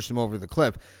COVID pushed them over the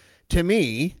cliff. To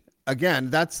me, again,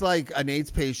 that's like an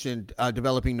AIDS patient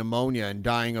developing pneumonia and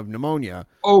dying of pneumonia.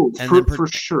 Oh,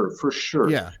 for sure.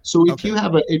 Yeah. So if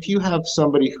you have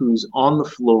somebody who's on the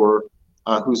floor,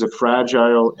 who's a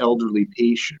fragile elderly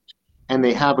patient, and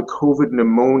they have a COVID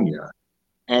pneumonia,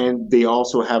 and they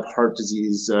also have heart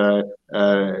disease, a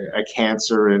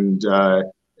cancer, and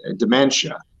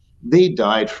dementia, they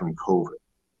died from COVID.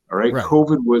 All right?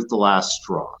 COVID was the last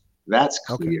straw. That's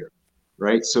clear,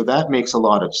 right? So that makes a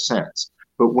lot of sense.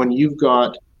 But when you've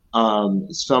got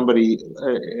somebody,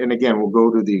 and again, we'll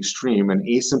go to the extreme, an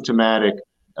asymptomatic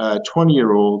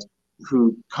 20-year-old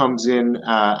who comes in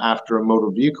after a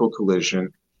motor vehicle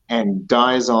collision and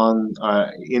dies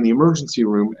in the emergency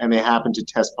room, and they happen to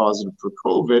test positive for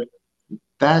COVID,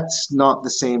 that's not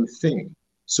the same thing.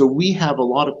 So we have a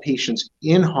lot of patients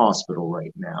in hospital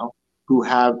right now who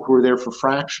are there for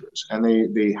fractures, and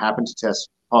they happen to test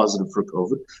positive for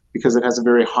COVID because it has a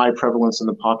very high prevalence in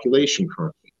the population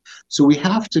currently. So we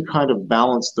have to kind of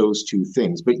balance those two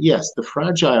things. But yes, the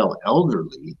fragile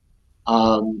elderly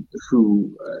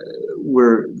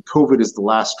where COVID is the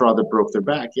last straw that broke their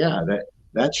back,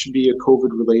 that should be a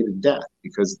COVID-related death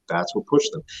because that's what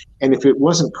pushed them. And if it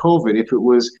wasn't COVID,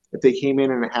 if they came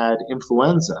in and had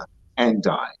influenza and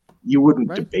died, you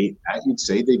wouldn't debate that. You'd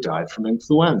say they died from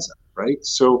influenza, right?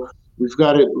 So we've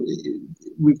got to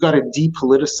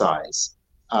depoliticize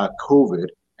COVID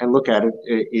and look at it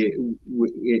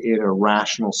in a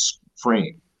rational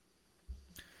frame.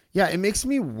 Yeah, it makes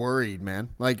me worried, man.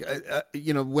 Like,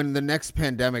 when the next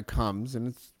pandemic comes, and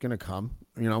it's going to come,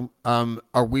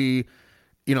 are we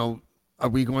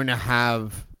going to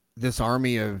have this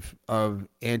army of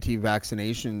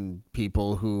anti-vaccination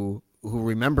people who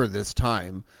remember this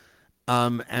time?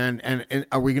 And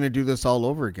are we going to do this all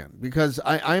over again? Because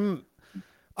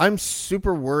I'm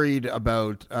super worried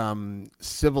about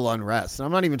civil unrest. And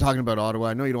I'm not even talking about Ottawa.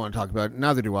 I know you don't want to talk about it.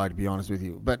 Neither do I, to be honest with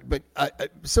you. But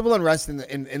civil unrest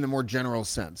in the more general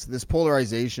sense, this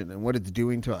polarization and what it's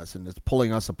doing to us and it's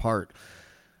pulling us apart.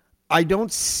 I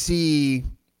don't see,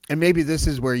 and maybe this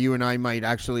is where you and I might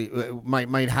actually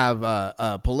might have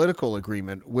a political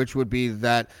agreement, which would be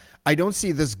that I don't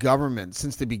see this government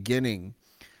since the beginning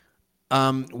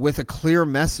with a clear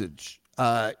message.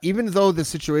 Even though the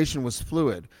situation was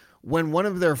fluid, when one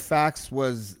of their facts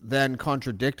was then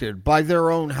contradicted by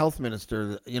their own health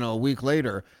minister, a week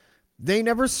later, they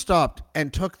never stopped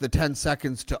and took the 10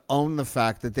 seconds to own the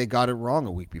fact that they got it wrong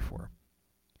a week before.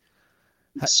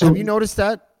 So, have you noticed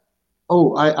that?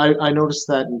 Oh, I notice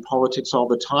that in politics all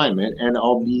the time, and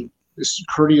I'll be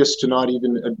courteous to not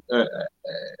even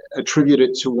attribute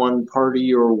it to one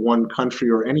party or one country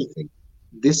or anything.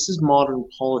 This is modern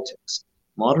politics.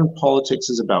 Modern politics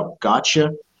is about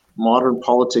gotcha. Modern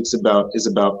politics is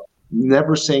about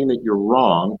never saying that you're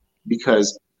wrong,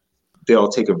 because they'll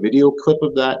take a video clip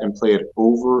of that and play it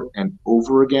over and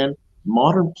over again.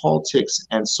 Modern politics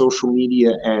and social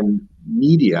media and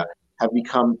media have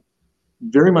become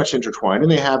very much intertwined,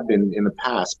 and they have been in the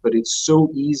past, but it's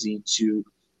so easy to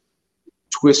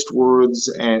twist words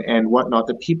and whatnot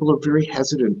that people are very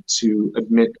hesitant to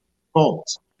admit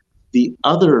fault. The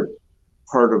other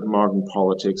part of modern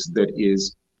politics that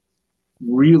is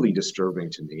really disturbing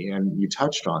to me, and you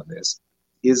touched on this,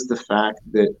 is the fact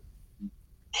that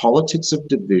politics of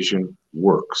division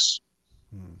works.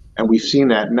 And we've seen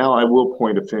that. Now I will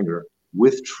point a finger.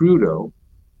 With Trudeau,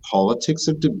 politics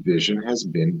of division has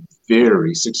been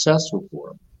very successful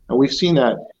for him. And we've seen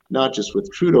that not just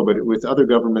with Trudeau, but with other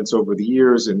governments over the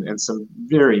years, and some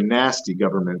very nasty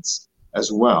governments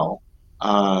as well.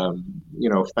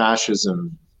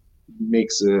 Fascism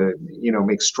makes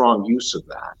strong use of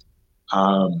that.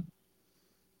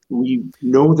 We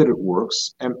know that it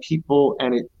works, and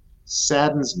it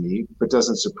saddens me, but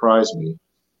doesn't surprise me,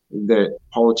 that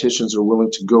politicians are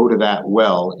willing to go to that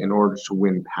well in order to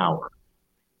win power.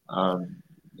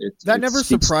 That never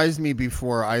surprised me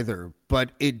before either,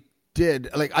 but it did.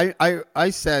 Like I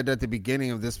said at the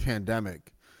beginning of this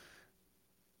pandemic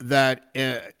that,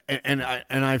 and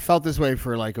I felt this way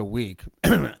for like a week,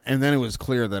 and then it was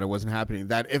clear that it wasn't happening.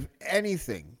 That if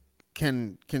anything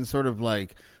can sort of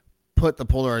like put the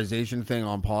polarization thing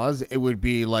on pause, it would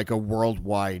be like a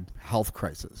worldwide health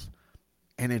crisis,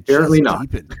 and it Apparently just not.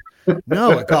 deepened.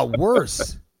 No, it got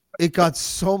worse. It got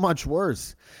so much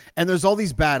worse. And there's all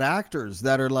these bad actors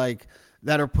that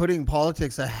are putting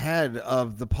politics ahead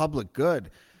of the public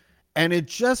good. And it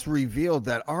just revealed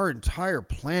that our entire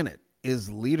planet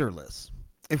is leaderless.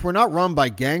 If we're not run by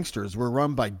gangsters, we're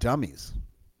run by dummies.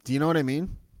 Do you know what I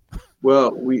mean?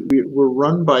 Well, we're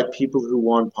run by people who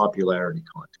want popularity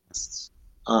contests.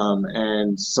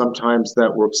 And sometimes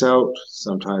that works out,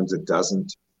 sometimes it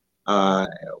doesn't.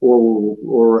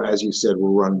 Or as you said, we're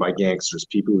run by gangsters,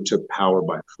 people who took power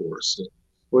by force.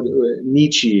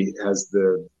 Nietzsche has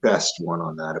the best one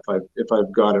on that. If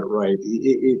I've got it right,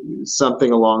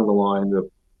 something along the line of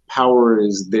power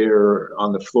is there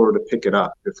on the floor to pick it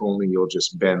up if only you'll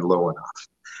just bend low enough.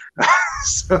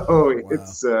 So wow,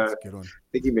 it's I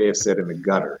think he may have said in the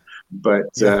gutter, but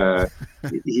yeah.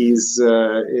 He's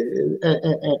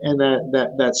and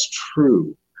that's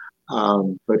true.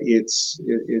 But it's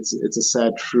a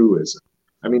sad truism.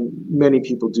 I mean, many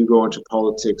people do go into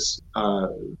politics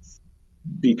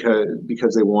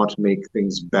because they want to make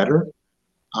things better.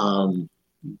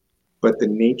 But the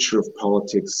nature of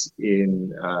politics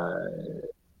in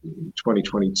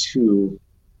 2022,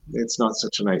 it's not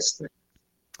such a nice thing.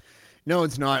 No,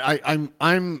 it's not.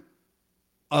 I'm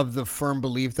of the firm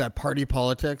belief that party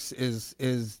politics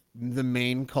is the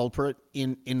main culprit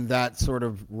in that sort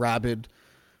of rabid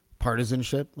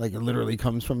partisanship. Like, it literally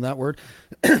comes from that word.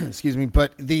 Excuse me.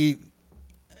 But I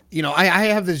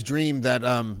have this dream that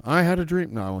I had a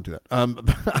dream. No, I won't do that.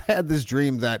 I had this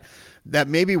dream that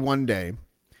maybe one day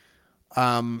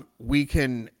we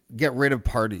can get rid of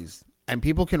parties and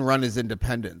people can run as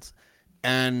independents,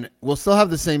 and we'll still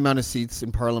have the same amount of seats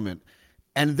in Parliament,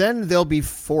 and then they'll be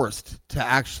forced to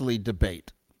actually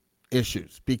debate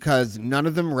issues because none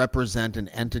of them represent an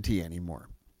entity anymore.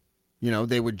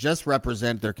 They would just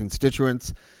represent their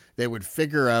constituents. They would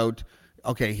figure out,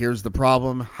 okay, here's the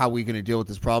problem. How are we going to deal with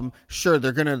this problem? Sure,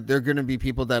 they're gonna be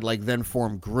people that like then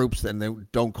form groups and they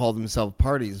don't call themselves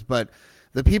parties. But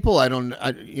the people, I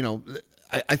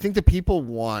think the people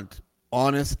want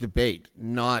honest debate,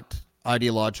 not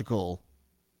ideological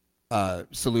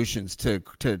solutions to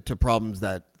problems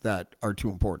that are too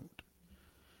important.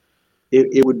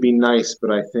 It would be nice,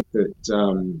 but I think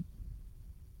that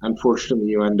unfortunately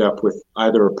you end up with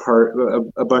either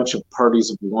a bunch of parties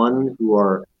of one who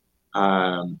are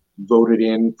voted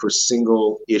in for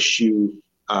single issue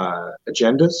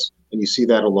agendas, and you see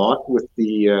that a lot with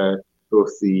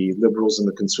both the Liberals and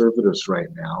the Conservatives right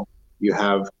now. You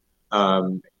have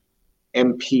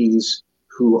MPs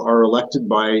who are elected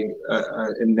by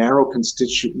a narrow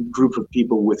group of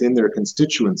people within their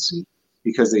constituency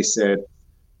because they said,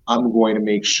 I'm going to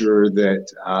make sure that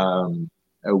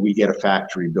we get a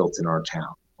factory built in our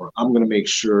town, or I'm going to make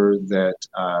sure that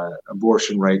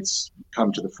abortion rights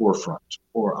come to the forefront,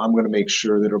 or I'm going to make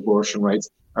sure that abortion rights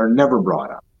are never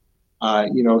brought up.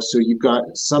 So you've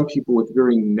got some people with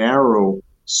very narrow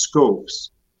scopes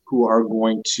who are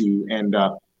going to end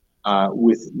up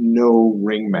with no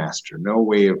ringmaster, no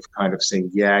way of kind of saying,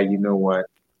 yeah, you know what,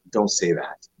 don't say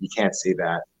that. You can't say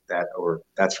that, or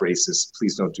that's racist.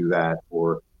 Please don't do that.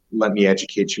 Or let me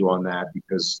educate you on that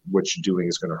because what you're doing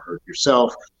is going to hurt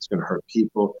yourself. It's going to hurt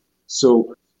people.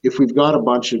 So if we've got a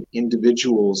bunch of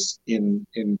individuals in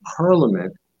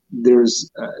Parliament, there's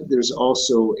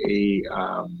also there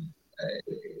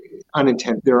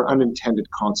are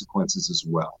unintended consequences as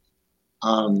well.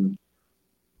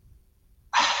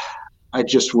 I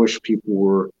just wish people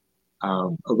were a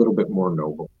little bit more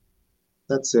noble.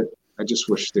 That's it. I just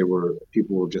wish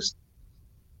people were just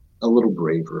a little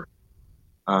braver.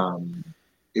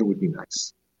 It would be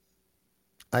nice.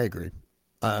 I agree.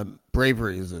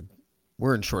 Bravery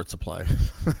we're in short supply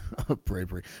of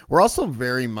bravery. We're also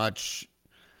very much,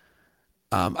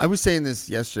 I was saying this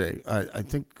yesterday. I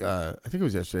think it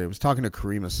was yesterday. I was talking to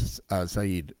Karima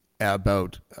Saeed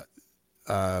about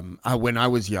when I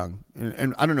was young,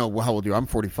 and I don't know how old you are. I'm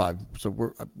 45, so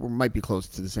we might be close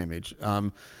to the same age.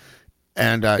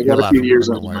 And I got a few years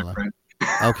on my friend.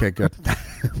 Okay, good.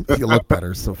 You look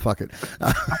better, so fuck it.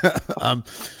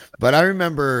 But I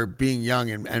remember being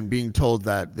young and being told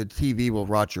that the TV will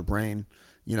rot your brain.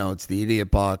 It's the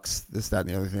idiot box, this, that, and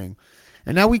the other thing.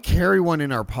 And now we carry one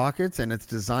in our pockets, and it's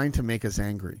designed to make us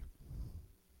angry.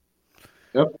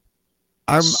 Yep.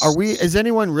 Are we? Is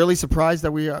anyone really surprised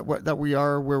that we are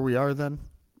where we are then?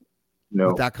 No.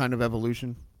 With that kind of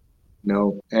evolution?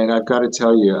 No. And I've got to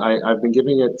tell you, I've been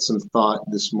giving it some thought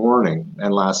this morning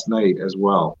and last night as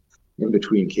well, in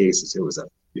between cases. It was a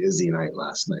busy night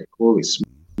last night. Holy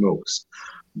smokes.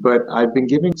 But I've been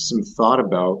giving some thought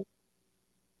about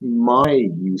my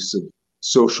use of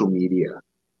social media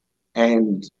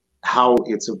and how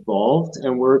it's evolved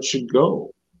and where it should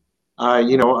go.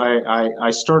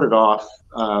 I started off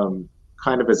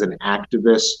kind of as an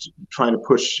activist trying to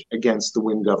push against the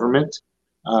Wynne government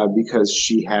because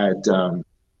she had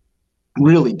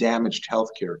really damaged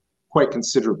healthcare quite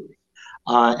considerably.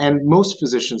 And most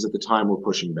physicians at the time were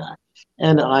pushing back.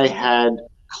 And I had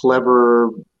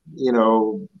clever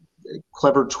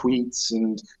tweets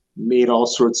and made all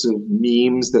sorts of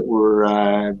memes that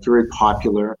were very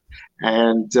popular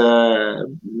and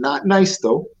not nice,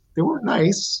 though. They weren't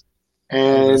nice.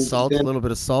 And a little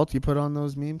bit of salt you put on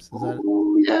those memes? Is that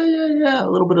yeah. A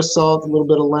little bit of salt, a little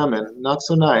bit of lemon. Not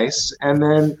so nice. And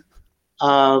then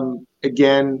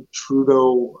again,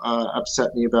 Trudeau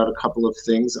upset me about a couple of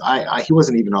things. He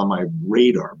wasn't even on my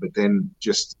radar, but then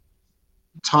just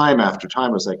time after time,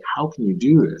 I was like, how can you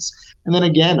do this? And then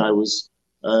again, I was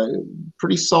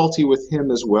pretty salty with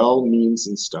him as well, memes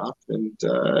and stuff. And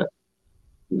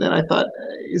then I thought,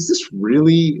 is this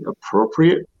really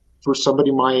appropriate for somebody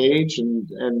my age?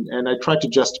 And I tried to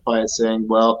justify it saying,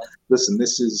 well, listen,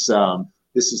 this is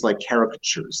like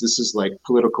caricatures. This is like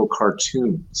political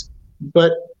cartoons.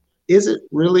 But is it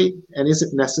really, and is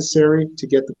it necessary to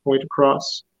get the point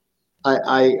across?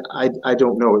 I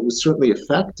don't know. It was certainly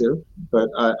effective, but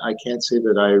I can't say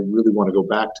that I really want to go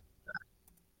back to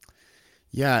that.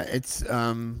 Yeah, it's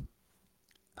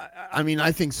I mean,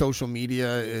 I think social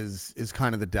media is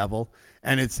kind of the devil,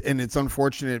 and it's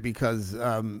unfortunate because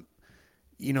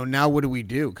now what do we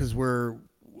do? Because we're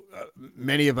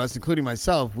many of us, including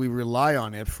myself, we rely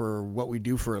on it for what we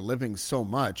do for a living so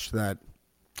much that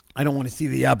I don't want to see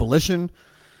the abolition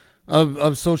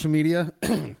of social media.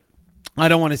 I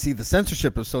don't want to see the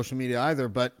censorship of social media either,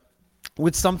 but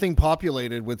with something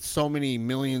populated with so many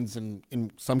millions and in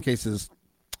some cases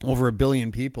over 1 billion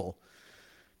people,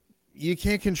 you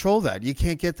can't control that. You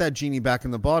can't get that genie back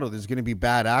in the bottle. There's going to be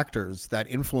bad actors that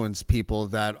influence people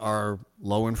that are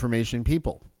low information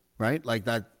people, right? Like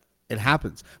that, it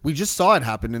happens. We just saw it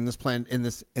happen in this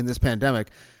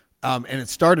pandemic. And it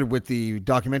started with the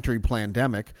documentary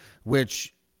Plandemic,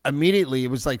 which immediately,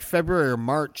 it was like February or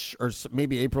March or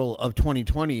maybe April of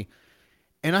 2020.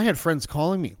 And I had friends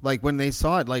calling me like when they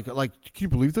saw it, like, can you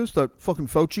believe this? That fucking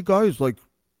Fauci guy is like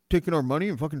taking our money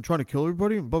and fucking trying to kill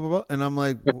everybody and blah, blah, blah. And I'm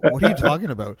like, what are you talking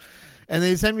about? And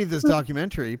they sent me this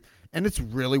documentary and it's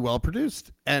really well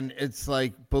produced and it's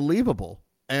like believable.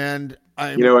 And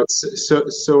it's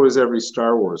so is every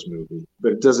Star Wars movie,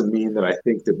 but it doesn't mean that I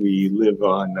think that we live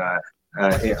on a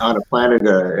planet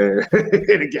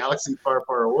in a galaxy far,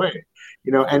 far away. I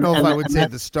don't know if I would say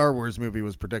the Star Wars movie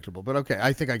was predictable, but okay,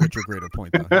 I think I get your greater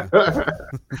point though.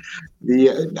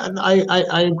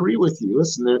 I agree with you.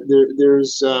 Listen,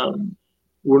 there's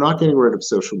we're not getting rid of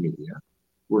social media.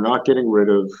 We're not getting rid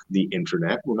of the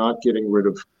internet. We're not getting rid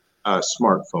of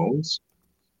smartphones.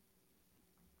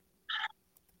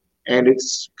 And it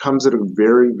comes at a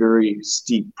very, very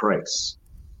steep price.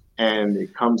 And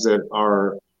it comes at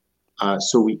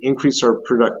so we increase our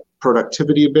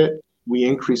productivity a bit. We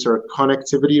increase our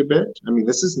connectivity a bit. I mean,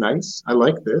 this is nice. I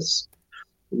like this.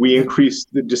 We increase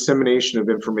the dissemination of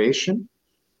information,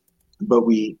 but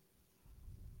we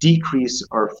decrease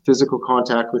our physical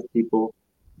contact with people.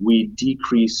 We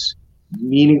decrease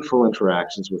meaningful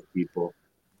interactions with people.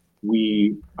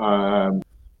 We allow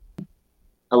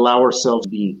ourselves to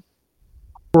be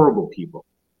horrible people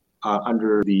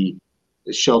under the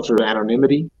shelter of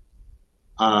anonymity.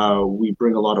 We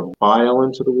bring a lot of bile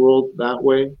into the world that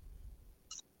way.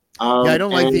 I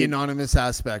don't like the anonymous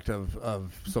aspect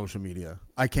of social media.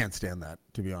 I can't stand that,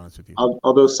 to be honest with you.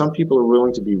 Although some people are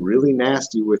willing to be really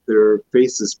nasty with their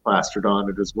faces plastered on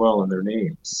it as well and their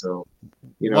names. So,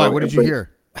 why? What did you hear?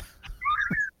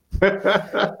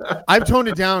 I've toned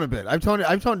it down a bit. I've toned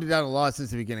it down a lot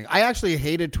since the beginning. I actually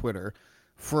hated Twitter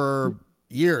for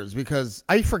years because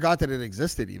I forgot that it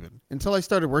existed even until I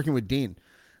started working with Dean.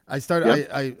 I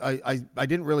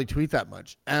didn't really tweet that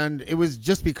much, and it was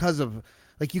just because of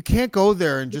like you can't go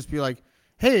there and just be like,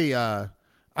 hey, I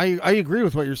agree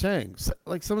with what you're saying. So,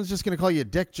 like someone's just gonna call you a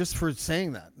dick just for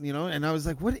saying that, And I was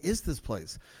like, what is this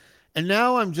place? And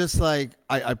now I'm just like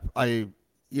I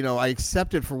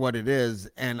accept it for what it is,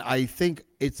 and I think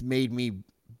it's made me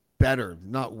better,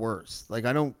 not worse. Like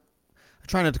I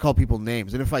try not to call people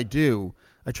names, and if I do,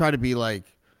 I try to be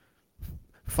like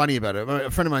funny about it.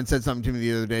 A friend of mine said something to me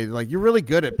the other day, like, you're really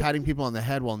good at patting people on the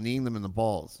head while kneeing them in the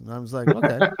balls. And I was like,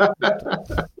 okay,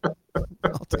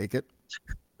 I'll take it.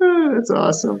 That's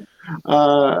awesome.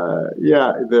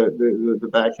 Yeah, the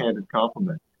backhanded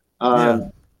compliment. I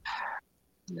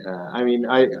mean,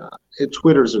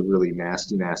 Twitter's a really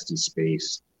nasty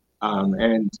space,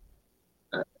 and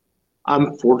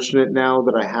I'm fortunate now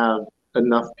that I have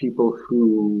enough people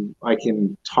who I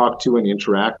can talk to and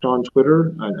interact on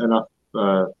Twitter. Enough,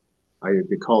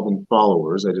 they call them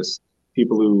followers.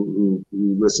 People who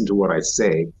listen to what I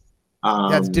say.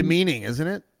 That's demeaning, isn't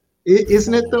it?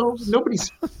 Isn't it though?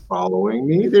 Nobody's following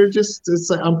me. It's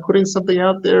like I'm putting something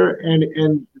out there,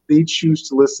 and they choose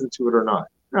to listen to it or not.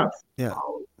 They're not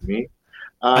following me.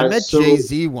 I met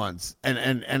Jay-Z once,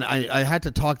 and I had to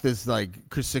talk this like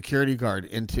security guard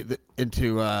into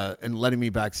and letting me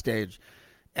backstage.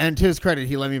 And to his credit,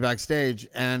 he let me backstage,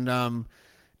 and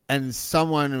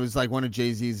someone, it was like one of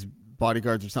Jay-Z's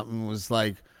bodyguards or something, was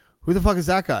like, "Who the fuck is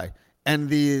that guy?" And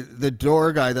the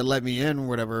door guy that let me in, or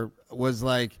whatever, was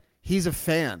like, "He's a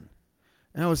fan,"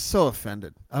 and I was so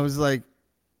offended. I was like,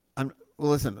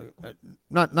 listen,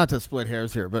 not to split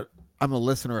hairs here, but I'm a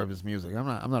listener of his music. I'm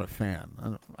not a fan.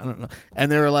 I don't know.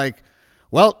 And they were like,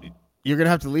 "Well, you're gonna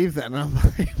have to leave then." And I'm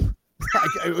like,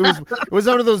 it was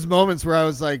one of those moments where I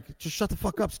was like, "Just shut the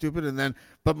fuck up, stupid."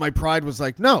 But my pride was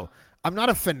like, "No, I'm not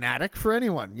a fanatic for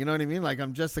anyone." You know what I mean? Like,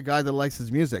 I'm just a guy that likes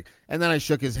his music. And then I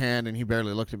shook his hand, and he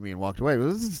barely looked at me and walked away.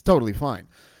 This is totally fine.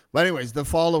 But anyways, the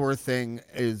follower thing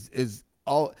is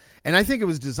all, and I think it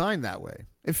was designed that way.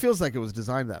 It feels like it was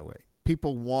designed that way.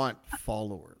 People want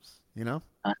followers, you know?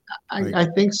 I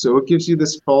think so. It gives you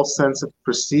this false sense of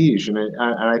prestige, and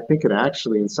I think it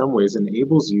actually, in some ways,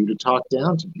 enables you to talk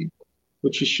down to people,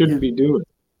 which you shouldn't be doing.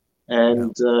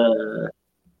 And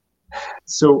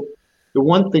so the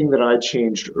one thing that I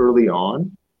changed early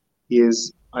on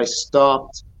is I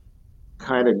stopped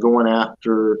kind of going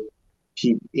after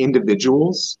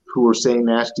individuals who were saying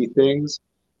nasty things.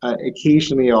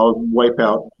 Occasionally, I'll wipe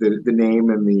out the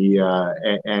name and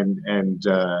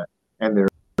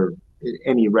their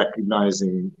any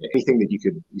recognizing anything that you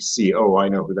see. Oh, I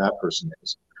know who that person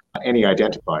is. Any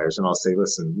identifiers, and I'll say,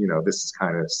 listen, this is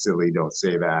kind of silly. Don't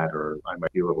say that, or I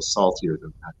might be a little saltier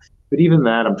than that. But even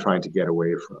that, I'm trying to get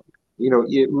away from.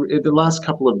 The last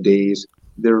couple of days,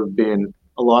 there have been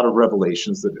a lot of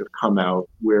revelations that have come out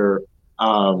where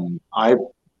I've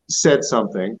said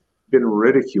something, been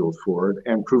ridiculed for it,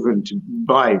 and proven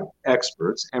by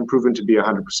experts, and proven to be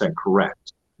 100%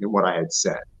 correct in what I had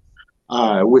said.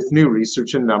 With new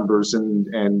research and numbers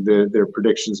and their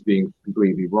predictions being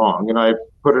completely wrong. And I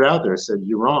put it out there. I said,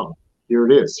 "You're wrong. Here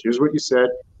it is. Here's what you said.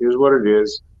 Here's what it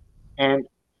is." And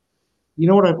you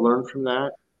know what I've learned from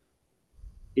that?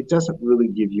 It doesn't really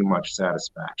give you much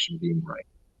satisfaction being right.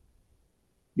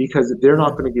 Because they're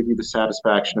not going to give you the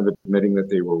satisfaction of admitting that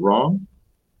they were wrong.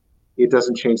 It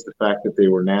doesn't change the fact that they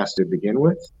were nasty to begin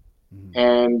with. Mm-hmm.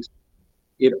 And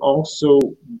it also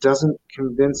doesn't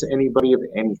convince anybody of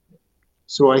anything.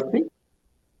 So I think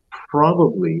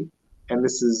probably, and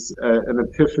this is an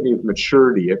epiphany of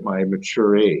maturity at my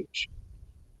mature age,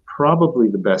 probably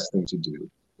the best thing to do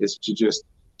is to just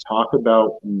talk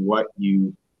about what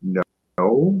you know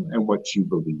and what you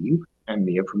believe and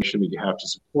the information that you have to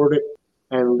support it,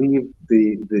 and leave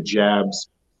the jabs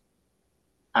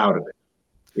out of it.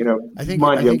 I think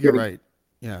you're right.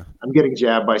 Yeah, I'm getting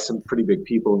jabbed by some pretty big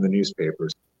people in the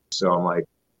newspapers, so I'm like,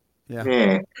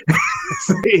 it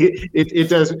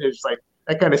doesn't. It's like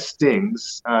that kind of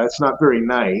stings. It's not very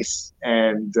nice,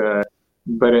 and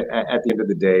but at the end of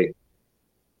the day,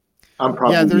 I'm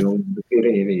probably not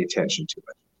paying any attention to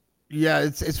it. Yeah,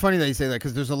 it's funny that you say that,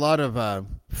 because there's a lot of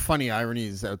funny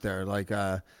ironies out there. Like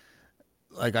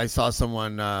I saw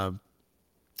someone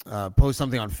post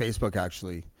something on Facebook,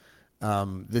 actually,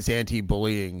 this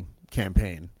anti-bullying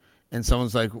campaign, and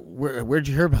someone's like, "Where'd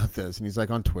you hear about this?" And he's like,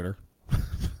 "On Twitter."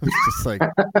 It's just like,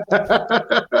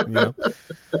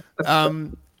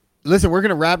 listen, we're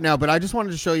gonna wrap now, but I just wanted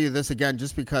to show you this again,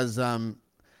 just because I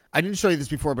didn't show you this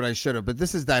before, but I should have. But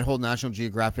this is that whole National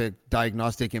Geographic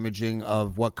diagnostic imaging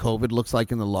of what COVID looks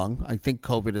like in the lung. I think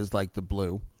COVID is like the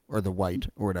blue or the white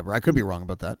or whatever. I could be wrong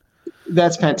about that.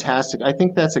 That's fantastic. I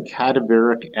think that's a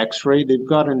cadaveric X-ray. They've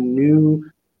got a new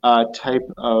type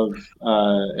of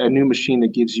a new machine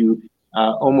that gives you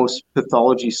almost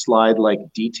pathology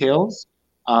slide-like details.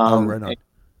 Right on.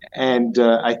 And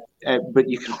but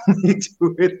you can only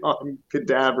do it on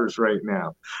cadavers right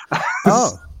now.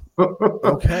 Oh,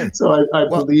 okay. So I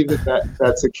believe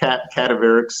that's a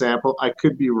cadaveric sample. I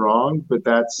could be wrong, but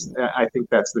I think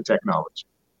that's the technology.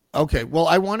 Okay. Well,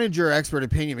 I wanted your expert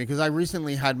opinion because I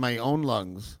recently had my own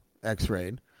lungs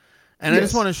x-rayed. And I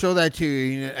just want to show that to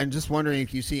you, and just wondering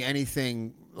if you see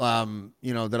anything,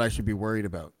 that I should be worried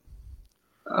about.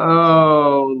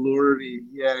 Oh, Lordy.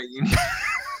 Yeah.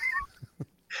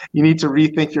 You need to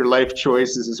rethink your life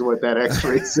choices is what that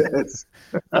x-ray says.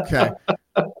 Okay.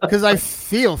 Because I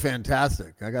feel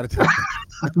fantastic. I got to tell you.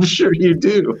 I'm sure you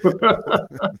do.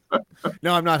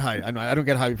 No, I'm not high. I don't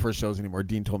get high before shows anymore.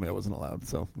 Dean told me I wasn't allowed,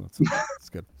 so that's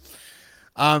good.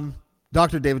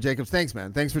 Dr. David Jacobs, thanks,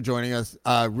 man. Thanks for joining us.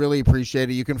 Really appreciate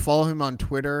it. You can follow him on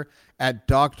Twitter at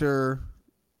Dr.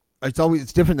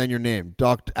 It's different than your name.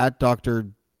 At Dr.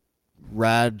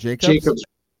 Rad Jacobs. Jacobs.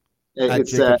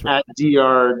 It's at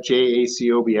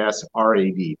DRJACOBS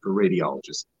RAD for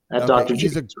radiologist. At Dr.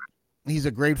 Jacobs. He's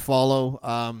a great follow.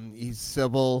 He's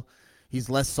civil. He's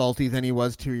less salty than he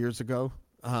was 2 years ago.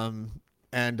 And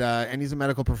he's a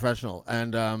medical professional.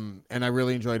 And I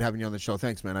really enjoyed having you on the show.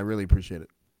 Thanks, man. I really appreciate it.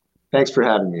 Thanks for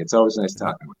having me. It's always nice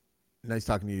talking with you. Nice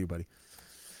talking to you, buddy.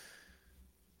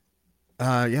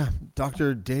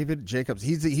 Dr. David Jacobs.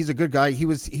 He's a good guy.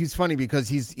 He's funny because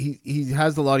he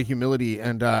has a lot of humility,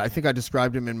 and I think I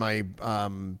described him in my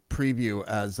preview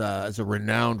as a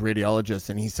renowned radiologist,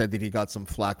 and he said that he got some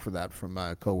flack for that from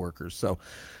coworkers. So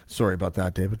sorry about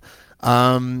that, David.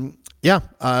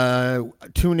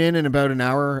 Tune in about an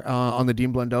hour on the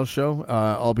Dean Blundell Show.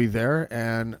 I'll be there,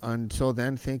 and until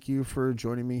then, thank you for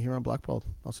joining me here on Blackballed.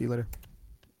 I'll see you later.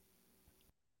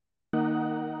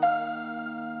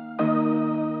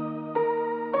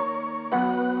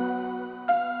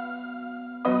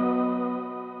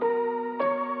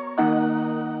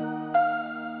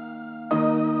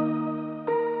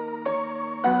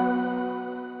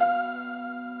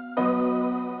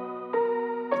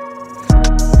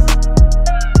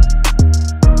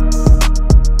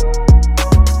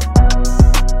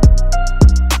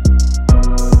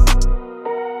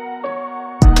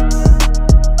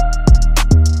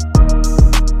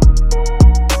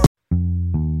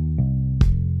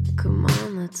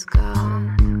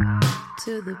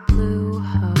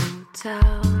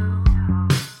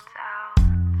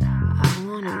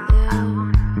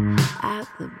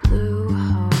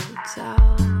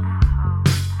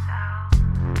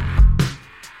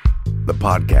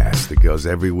 Podcast that goes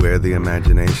everywhere the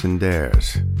imagination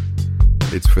dares.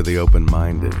 It's for the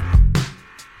open-minded,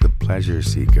 the pleasure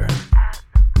seeker.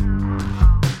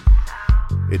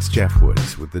 It's Jeff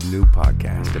Woods with the new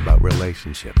podcast about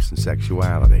relationships and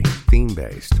sexuality,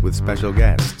 theme-based with special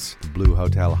guests, the Blue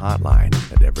Hotel Hotline,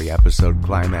 and every episode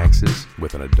climaxes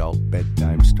with an adult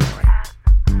bedtime story.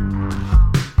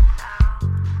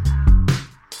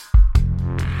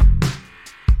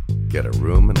 Get a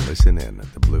room and listen in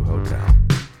at the Blue Hotel.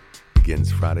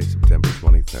 Begins Friday, September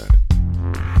 23rd.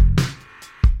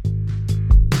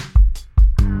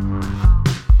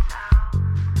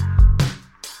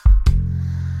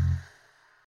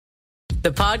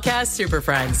 The Podcast Super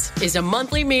Friends is a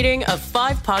monthly meeting of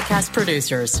 5 podcast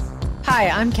producers. Hi,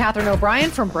 I'm Catherine O'Brien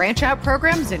from Branch Out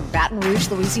Programs in Baton Rouge,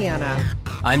 Louisiana.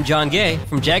 I'm John Gay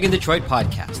from Jag and Detroit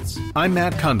Podcasts. I'm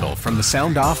Matt Kundle from the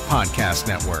Sound Off Podcast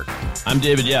Network. I'm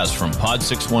David Yaz from Pod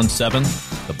 617,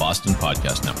 the Boston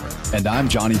Podcast Network. And I'm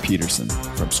Johnny Peterson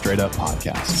from Straight Up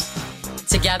Podcasts.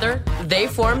 Together, they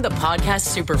form the Podcast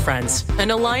Super Friends,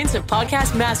 an alliance of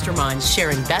podcast masterminds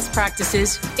sharing best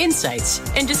practices, insights,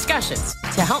 and discussions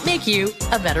to help make you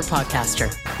a better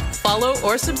podcaster. Follow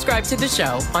or subscribe to the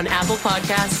show on Apple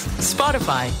Podcasts,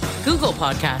 Spotify, Google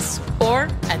Podcasts, or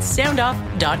at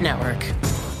soundoff.network.